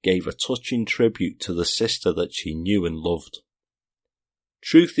Emma gave a touching tribute to the sister that she knew and loved.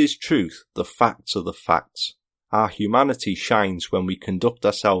 "Truth is truth, the facts are the facts. Our humanity shines when we conduct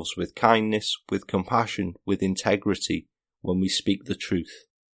ourselves with kindness, with compassion, with integrity, when we speak the truth.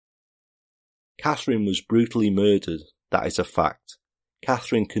 Catherine was brutally murdered, that is a fact.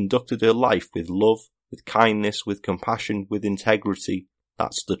 Catherine conducted her life with love, with kindness, with compassion, with integrity.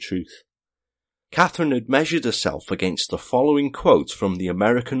 That's the truth. Catherine had measured herself against the following quote from the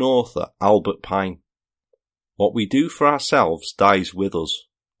American author Albert Pine. "What we do for ourselves dies with us.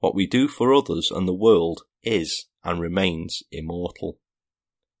 What we do for others and the world is and remains immortal."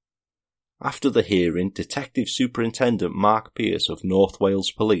 After the hearing, Detective Superintendent Mark Pearce of North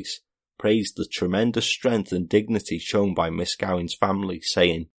Wales Police praised the tremendous strength and dignity shown by Miss Gowan's family,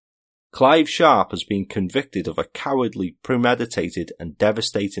 saying, "Clive Sharp has been convicted of a cowardly, premeditated and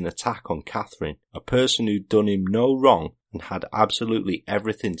devastating attack on Catherine, a person who'd done him no wrong and had absolutely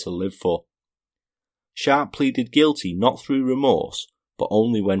everything to live for. Sharp pleaded guilty not through remorse, but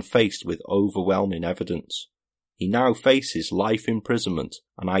only when faced with overwhelming evidence. He now faces life imprisonment,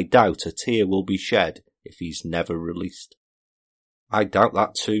 and I doubt a tear will be shed if he's never released." I doubt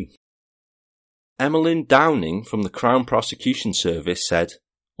that too. Emmeline Downing from the Crown Prosecution Service said,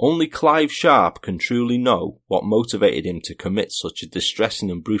 "Only Clive Sharp can truly know what motivated him to commit such a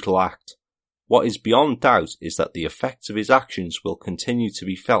distressing and brutal act. What is beyond doubt is that the effects of his actions will continue to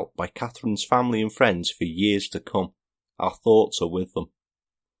be felt by Catherine's family and friends for years to come. Our thoughts are with them."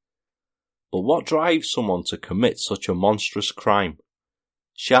 But what drives someone to commit such a monstrous crime?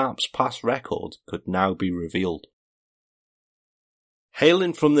 Sharp's past record could now be revealed.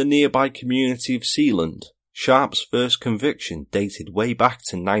 Hailing from the nearby community of Sealand, Sharp's first conviction dated way back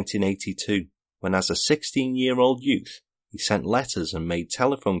to 1982, when as a 16-year-old youth, he sent letters and made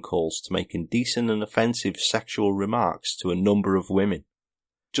telephone calls to make indecent and offensive sexual remarks to a number of women.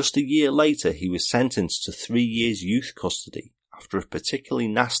 Just a year later, he was sentenced to 3 years youth custody after a particularly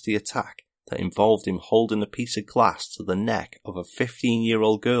nasty attack that involved him holding a piece of glass to the neck of a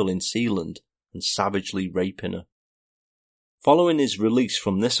 15-year-old girl in Sealand and savagely raping her. Following his release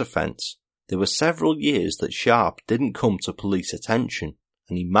from this offence, there were several years that Sharp didn't come to police attention,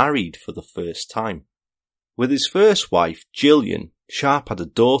 and he married for the first time. With his first wife, Gillian, Sharp had a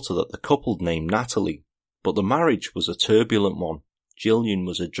daughter that the couple named Natalie, but the marriage was a turbulent one. Gillian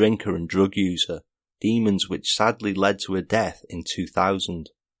was a drinker and drug user, demons which sadly led to her death in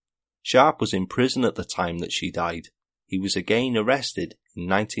 2000. Sharp was in prison at the time that she died. He was again arrested in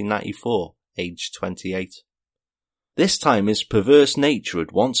 1994, aged 28. This time his perverse nature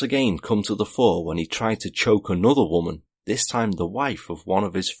had once again come to the fore when he tried to choke another woman, this time the wife of one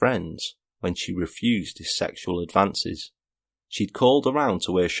of his friends, when she refused his sexual advances. She'd called around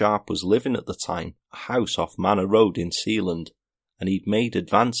to where Sharp was living at the time, a house off Manor Road in Sealand, and he'd made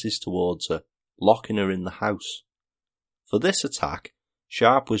advances towards her, locking her in the house. For this attack,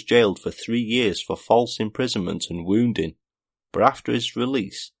 Sharp was jailed for 3 years for false imprisonment and wounding, but after his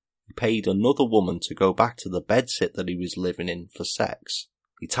release, he paid another woman to go back to the bedsit that he was living in for sex.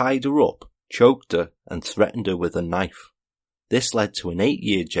 He tied her up, choked her, and threatened her with a knife. This led to an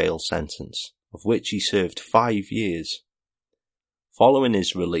 8-year jail sentence, of which he served 5 years. Following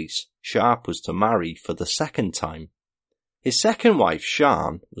his release, Sharp was to marry for the second time. His second wife,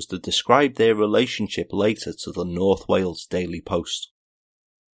 Sian, was to describe their relationship later to the North Wales Daily Post.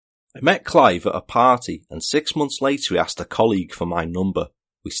 "I met Clive at a party, and 6 months later he asked a colleague for my number.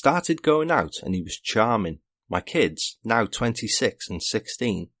 We started going out and he was charming. My kids, now 26 and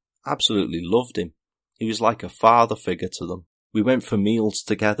 16, absolutely loved him. He was like a father figure to them. We went for meals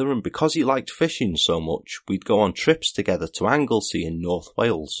together, and because he liked fishing so much, we'd go on trips together to Anglesey in North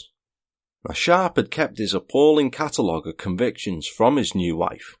Wales." Now Sharp had kept his appalling catalogue of convictions from his new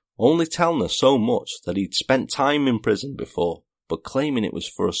wife, only telling her so much that he'd spent time in prison before, but claiming it was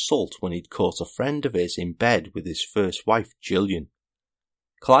for assault when he'd caught a friend of his in bed with his first wife, Gillian.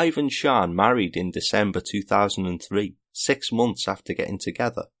 Clive and Sian married in December 2003, 6 months after getting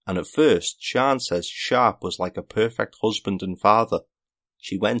together, and at first Sian says Sharp was like a perfect husband and father.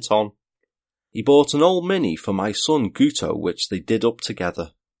 She went on, "He bought an old Mini for my son Guto, which they did up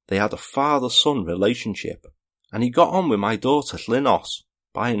together. They had a father-son relationship, and he got on with my daughter Lynnos,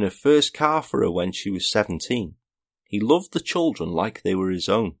 buying her first car for her when she was 17. He loved the children like they were his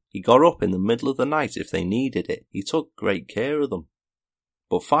own. He got up in the middle of the night if they needed it. He took great care of them."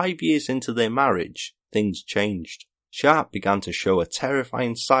 But 5 years into their marriage, things changed. Sharp began to show a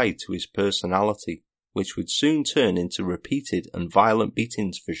terrifying side to his personality, which would soon turn into repeated and violent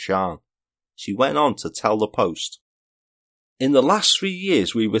beatings for Sian. She went on to tell the Post, "In the last 3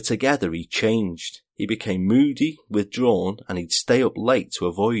 years we were together, he changed. He became moody, withdrawn, and he'd stay up late to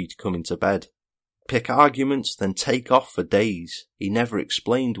avoid coming to bed. Pick arguments, then take off for days. He never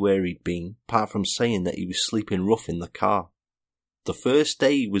explained where he'd been, apart from saying that he was sleeping rough in the car. The first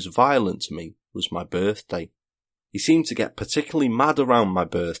day he was violent to me was my birthday. He seemed to get particularly mad around my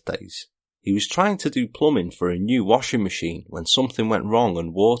birthdays. He was trying to do plumbing for a new washing machine when something went wrong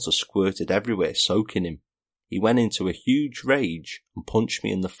and water squirted everywhere, soaking him. He went into a huge rage and punched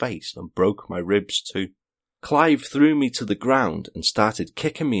me in the face and broke my ribs too. Clive threw me to the ground and started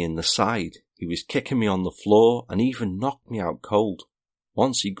kicking me in the side. He was kicking me on the floor and even knocked me out cold.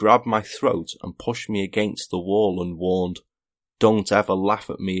 Once he grabbed my throat and pushed me against the wall and warned, "Don't ever laugh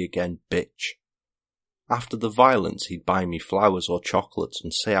at me again, bitch." After the violence, he'd buy me flowers or chocolates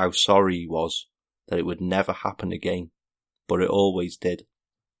and say how sorry he was, that it would never happen again. But it always did.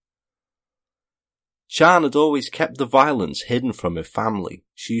 Sian had always kept the violence hidden from her family.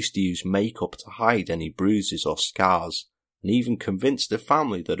 She used to use makeup to hide any bruises or scars, and even convinced her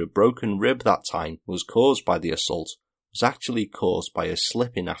family that a broken rib that time was caused by the assault was actually caused by her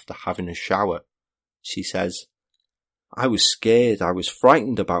slipping after having a shower. She says, "I was scared, I was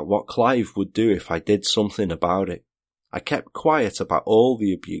frightened about what Clive would do if I did something about it. I kept quiet about all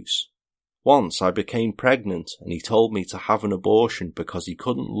the abuse. Once I became pregnant and he told me to have an abortion because he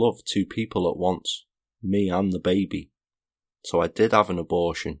couldn't love two people at once, me and the baby. So I did have an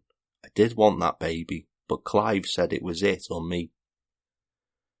abortion. I did want that baby, but Clive said it was it or me.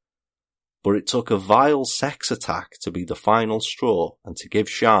 But it took a vile sex attack to be the final straw and to give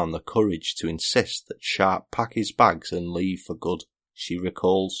Sian the courage to insist that Sharp pack his bags and leave for good," she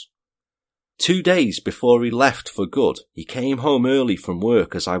recalls. 2 days before he left for good, he came home early from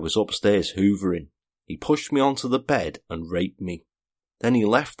work as I was upstairs hoovering. He pushed me onto the bed and raped me. Then he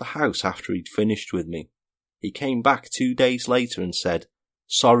left the house after he'd finished with me. He came back 2 days later and said,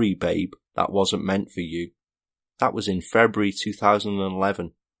 "Sorry, babe, that wasn't meant for you." That was in February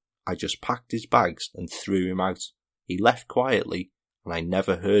 2011. I just packed his bags and threw him out. He left quietly, and I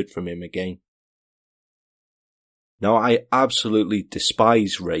never heard from him again. Now, I absolutely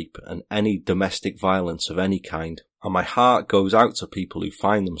despise rape and any domestic violence of any kind, and my heart goes out to people who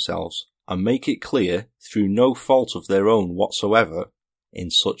find themselves, and make it clear, through no fault of their own whatsoever,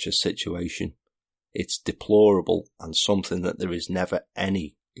 in such a situation. It's deplorable and something that there is never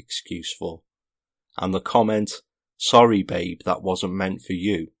any excuse for. And the comment, "Sorry, babe, that wasn't meant for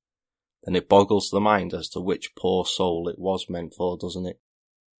you," then it boggles the mind as to which poor soul it was meant for, doesn't it?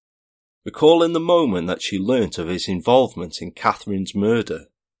 Recalling the moment that she learnt of his involvement in Catherine's murder,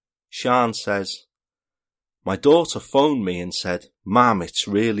 Sian says, "My daughter phoned me and said, 'Mum, it's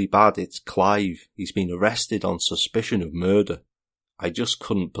really bad, it's Clive. He's been arrested on suspicion of murder.' I just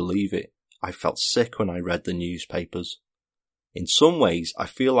couldn't believe it. I felt sick when I read the newspapers. In some ways, I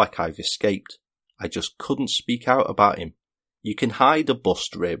feel like I've escaped. I just couldn't speak out about him. You can hide a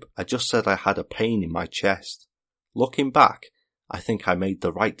bust rib. I just said I had a pain in my chest. Looking back, I think I made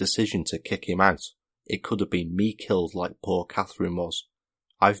the right decision to kick him out. It could have been me killed like poor Catherine was.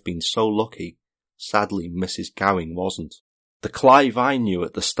 I've been so lucky. Sadly, Mrs. Gowing wasn't. The Clive I knew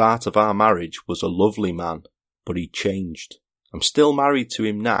at the start of our marriage was a lovely man, but he changed. I'm still married to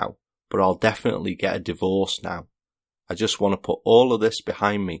him now, but I'll definitely get a divorce now. I just want to put all of this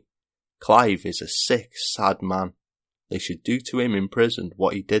behind me. Clive is a sick, sad man. They should do to him in prison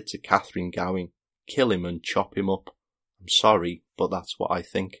what he did to Catherine Gowing. Kill him and chop him up. I'm sorry, but that's what I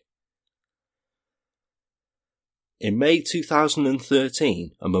think." In May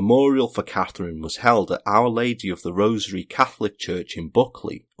 2013, a memorial for Catherine was held at Our Lady of the Rosary Catholic Church in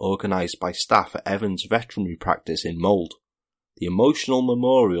Buckley, organised by staff at Evans Veterinary Practice in Mould. The emotional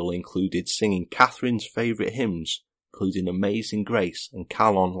memorial included singing Catherine's favourite hymns, including Amazing Grace and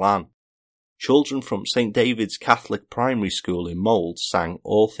Cal on Lan. Children from St David's Catholic Primary School in Mould sang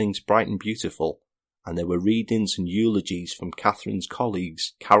All Things Bright and Beautiful, and there were readings and eulogies from Catherine's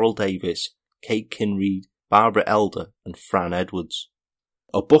colleagues Carol Davis, Kate Kinread, Barbara Elder and Fran Edwards.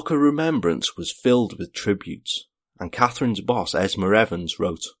 A book of remembrance was filled with tributes, and Catherine's boss Esma Evans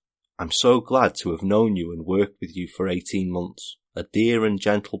wrote, "I'm so glad to have known you and worked with you for 18 months. A dear and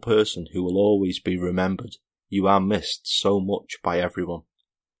gentle person who will always be remembered. You are missed so much by everyone."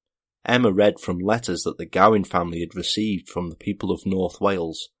 Emma read from letters that the Gowing family had received from the people of North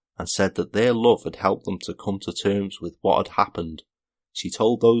Wales and said that their love had helped them to come to terms with what had happened. She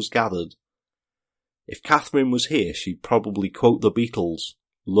told those gathered, "If Catherine was here, she'd probably quote the Beatles.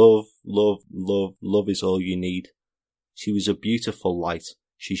 Love, love, love, love is all you need. She was a beautiful light.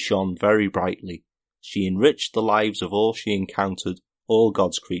 She shone very brightly. She enriched the lives of all she encountered, all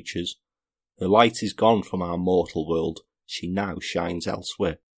God's creatures. Her light is gone from our mortal world. She now shines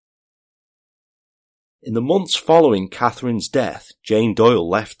elsewhere." In the months following Catherine's death, Jane Doyle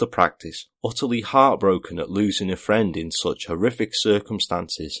left the practice, utterly heartbroken at losing a friend in such horrific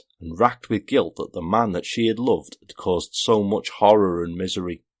circumstances, and racked with guilt that the man that she had loved had caused so much horror and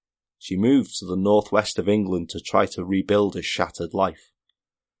misery. She moved to the northwest of England to try to rebuild a shattered life.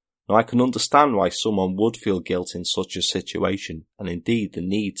 Now I can understand why someone would feel guilt in such a situation, and indeed the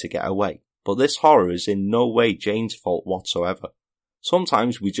need to get away, but this horror is in no way Jane's fault whatsoever.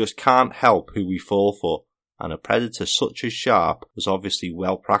 Sometimes we just can't help who we fall for, and a predator such as Sharp was obviously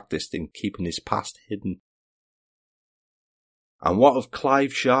well practiced in keeping his past hidden. And what of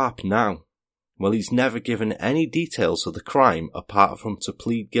Clive Sharp now? Well, he's never given any details of the crime apart from to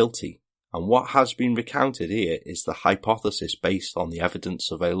plead guilty, and what has been recounted here is the hypothesis based on the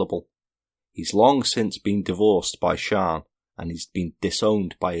evidence available. He's long since been divorced by Sian, and he's been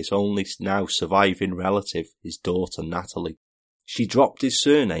disowned by his only now surviving relative, his daughter Natalie. She dropped his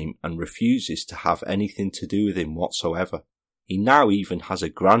surname and refuses to have anything to do with him whatsoever. He now even has a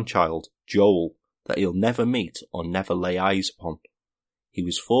grandchild, Joel, that he'll never meet or never lay eyes upon. He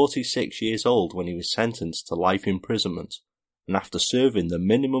was 46 years old when he was sentenced to life imprisonment, and after serving the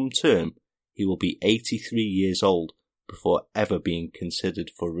minimum term, he will be 83 years old before ever being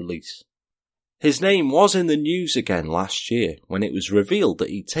considered for release. His name was in the news again last year when it was revealed that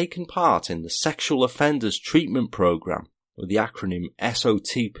he'd taken part in the Sexual Offenders Treatment Programme, with the acronym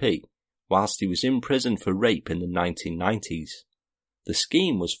SOTP, whilst he was in prison for rape in the 1990s. The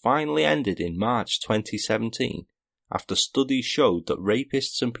scheme was finally ended in March 2017 after studies showed that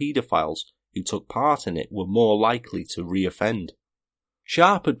rapists and paedophiles who took part in it were more likely to re-offend.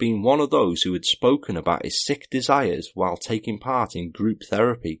 Sharp had been one of those who had spoken about his sick desires while taking part in group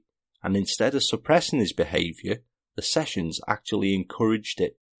therapy, and instead of suppressing his behaviour, the sessions actually encouraged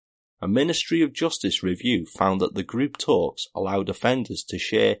it. A Ministry of Justice review found that the group talks allowed offenders to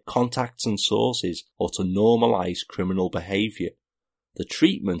share contacts and sources or to normalise criminal behaviour. The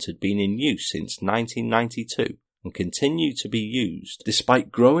treatment had been in use since 1992 and continued to be used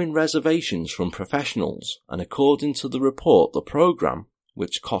despite growing reservations from professionals, and according to the report, the programme,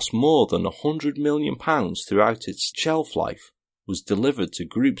 which cost more than £100 million throughout its shelf life, was delivered to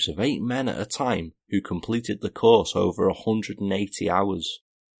groups of 8 men at a time who completed the course over 180 hours.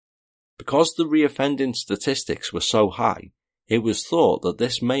 Because the reoffending statistics were so high, it was thought that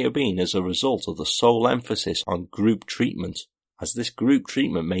this may have been as a result of the sole emphasis on group treatment, as this group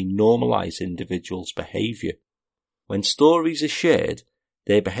treatment may normalise individuals' behaviour. When stories are shared,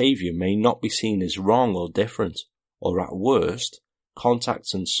 their behaviour may not be seen as wrong or different, or at worst,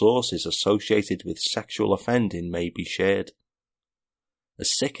 contacts and sources associated with sexual offending may be shared.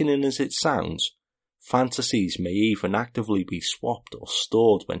 As sickening as it sounds, fantasies may even actively be swapped or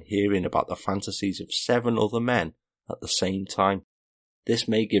stored when hearing about the fantasies of 7 other men at the same time. This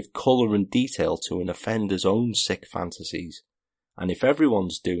may give colour and detail to an offender's own sick fantasies, and if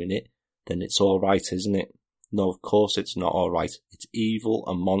everyone's doing it, then it's alright, isn't it? No, of course it's not alright. It's evil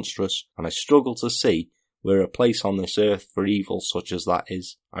and monstrous, and I struggle to see where a place on this earth for evil such as that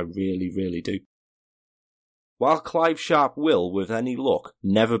is. I really, really do. While Clive Sharp will, with any luck,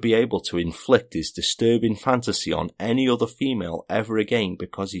 never be able to inflict his disturbing fantasy on any other female ever again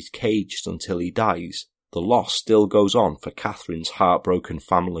because he's caged until he dies, the loss still goes on for Catherine's heartbroken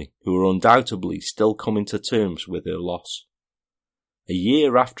family, who are undoubtedly still coming to terms with her loss. A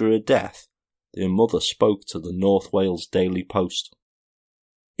year after her death, their mother spoke to the North Wales Daily Post.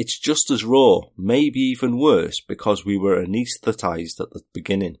 It's just as raw, maybe even worse, because we were anaesthetised at the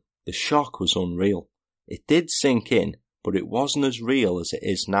beginning. The shock was unreal. It did sink in, but it wasn't as real as it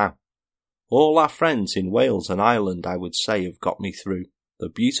is now. All our friends in Wales and Ireland, I would say, have got me through. The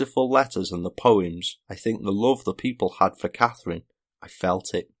beautiful letters and the poems, I think the love the people had for Catherine, I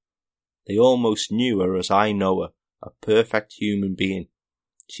felt it. They almost knew her as I know her, a perfect human being.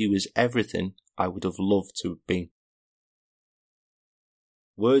 She was everything I would have loved to have been.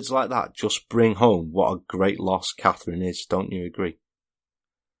 Words like that just bring home what a great loss Catherine is, don't you agree?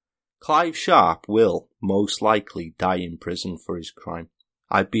 Clive Sharp will, most likely, die in prison for his crime.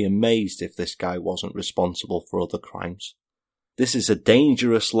 I'd be amazed if this guy wasn't responsible for other crimes. This is a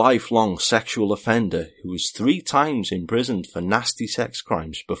dangerous lifelong sexual offender who was 3 times imprisoned for nasty sex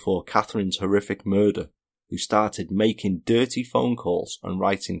crimes before Catherine's horrific murder, who started making dirty phone calls and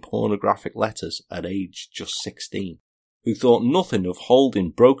writing pornographic letters at age just 16, who thought nothing of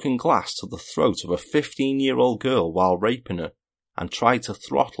holding broken glass to the throat of a 15-year-old girl while raping her, and tried to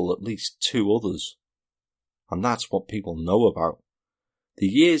throttle at least 2 others. And that's what people know about. The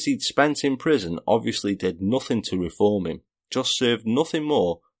years he'd spent in prison obviously did nothing to reform him, just served nothing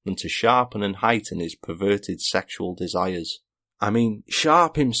more than to sharpen and heighten his perverted sexual desires. I mean,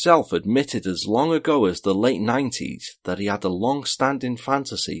 Sharp himself admitted as long ago as the late 90s that he had a long-standing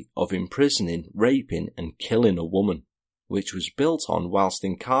fantasy of imprisoning, raping and killing a woman, which was built on whilst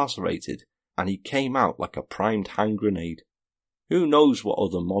incarcerated, and he came out like a primed hand grenade. Who knows what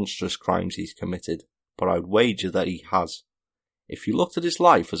other monstrous crimes he's committed, but I'd wager that he has. If you looked at his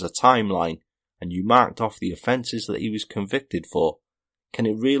life as a timeline and you marked off the offences that he was convicted for, can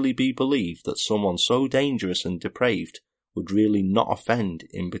it really be believed that someone so dangerous and depraved would really not offend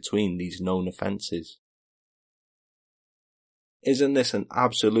in between these known offences? Isn't this an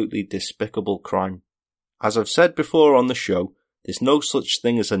absolutely despicable crime? As I've said before on the show, there's no such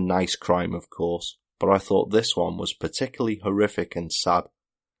thing as a nice crime, of course, but I thought this one was particularly horrific and sad.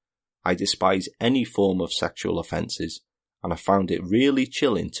 I despise any form of sexual offences, and I found it really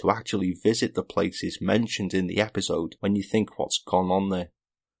chilling to actually visit the places mentioned in the episode when you think what's gone on there.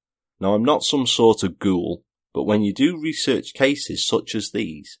 Now, I'm not some sort of ghoul, but when you do research cases such as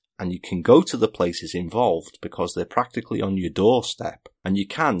these, and you can go to the places involved because they're practically on your doorstep, and you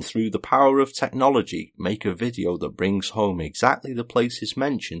can, through the power of technology, make a video that brings home exactly the places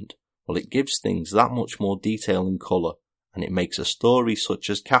mentioned, well, it gives things that much more detail and colour, and it makes a story such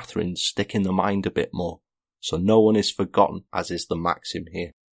as Catherine's stick in the mind a bit more, so no one is forgotten, as is the maxim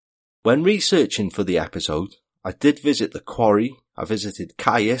here. When researching for the episode, I did visit the quarry, I visited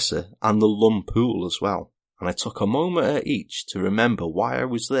Caissa and the Lum Pool as well, and I took a moment at each to remember why I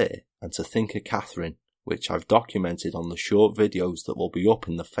was there and to think of Catherine, which I've documented on the short videos that will be up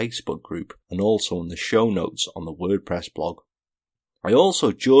in the Facebook group and also in the show notes on the WordPress blog. I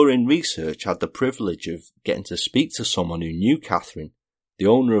also, during research, had the privilege of getting to speak to someone who knew Catherine, the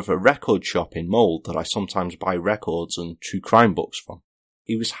owner of a record shop in Mold that I sometimes buy records and true crime books from.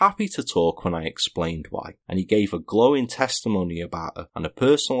 He was happy to talk when I explained why, and he gave a glowing testimony about her and a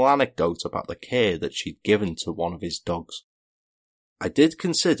personal anecdote about the care that she'd given to one of his dogs. I did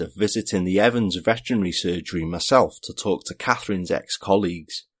consider visiting the Evans veterinary surgery myself to talk to Catherine's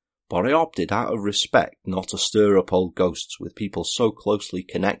ex-colleagues, but I opted out of respect not to stir up old ghosts with people so closely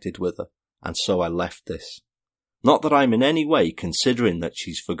connected with her, and so I left this. Not that I'm in any way considering that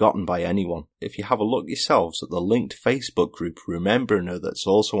she's forgotten by anyone. If you have a look yourselves at the linked Facebook group remembering her that's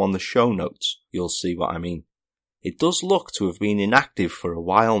also on the show notes, you'll see what I mean. It does look to have been inactive for a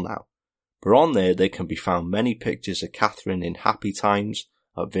while now, but on there can be found many pictures of Catherine in happy times,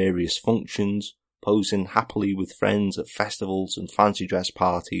 at various functions, posing happily with friends at festivals and fancy dress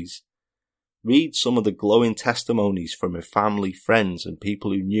parties. Read some of the glowing testimonies from her family, friends and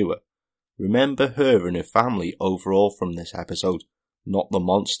people who knew her. Remember her and her family overall from this episode, not the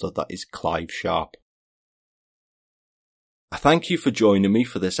monster that is Clive Sharp. I thank you for joining me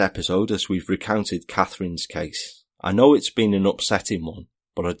for this episode as we've recounted Catherine's case. I know it's been an upsetting one,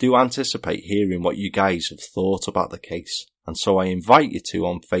 but I do anticipate hearing what you guys have thought about the case, and so I invite you to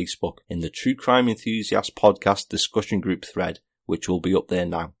on Facebook in the True Crime Enthusiast podcast discussion group thread, which will be up there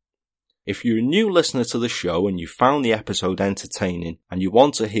now. If you're a new listener to the show and you found the episode entertaining and you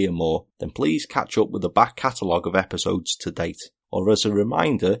want to hear more, then please catch up with the back catalogue of episodes to date. Or as a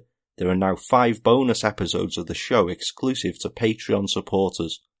reminder, there are now 5 bonus episodes of the show exclusive to Patreon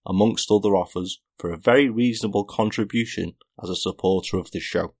supporters, amongst other offers, for a very reasonable contribution as a supporter of the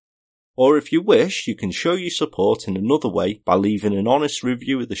show. Or if you wish, you can show your support in another way by leaving an honest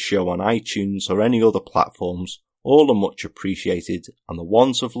review of the show on iTunes or any other platforms. All are much appreciated, and the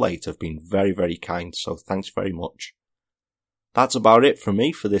ones of late have been very, very kind, so thanks very much. That's about it from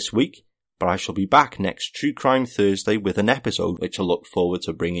me for this week, but I shall be back next True Crime Thursday with an episode which I look forward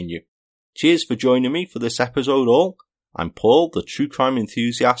to bringing you. Cheers for joining me for this episode all. I'm Paul, the True Crime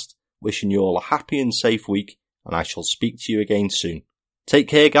Enthusiast, wishing you all a happy and safe week, and I shall speak to you again soon. Take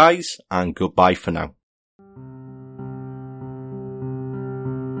care guys, and goodbye for now.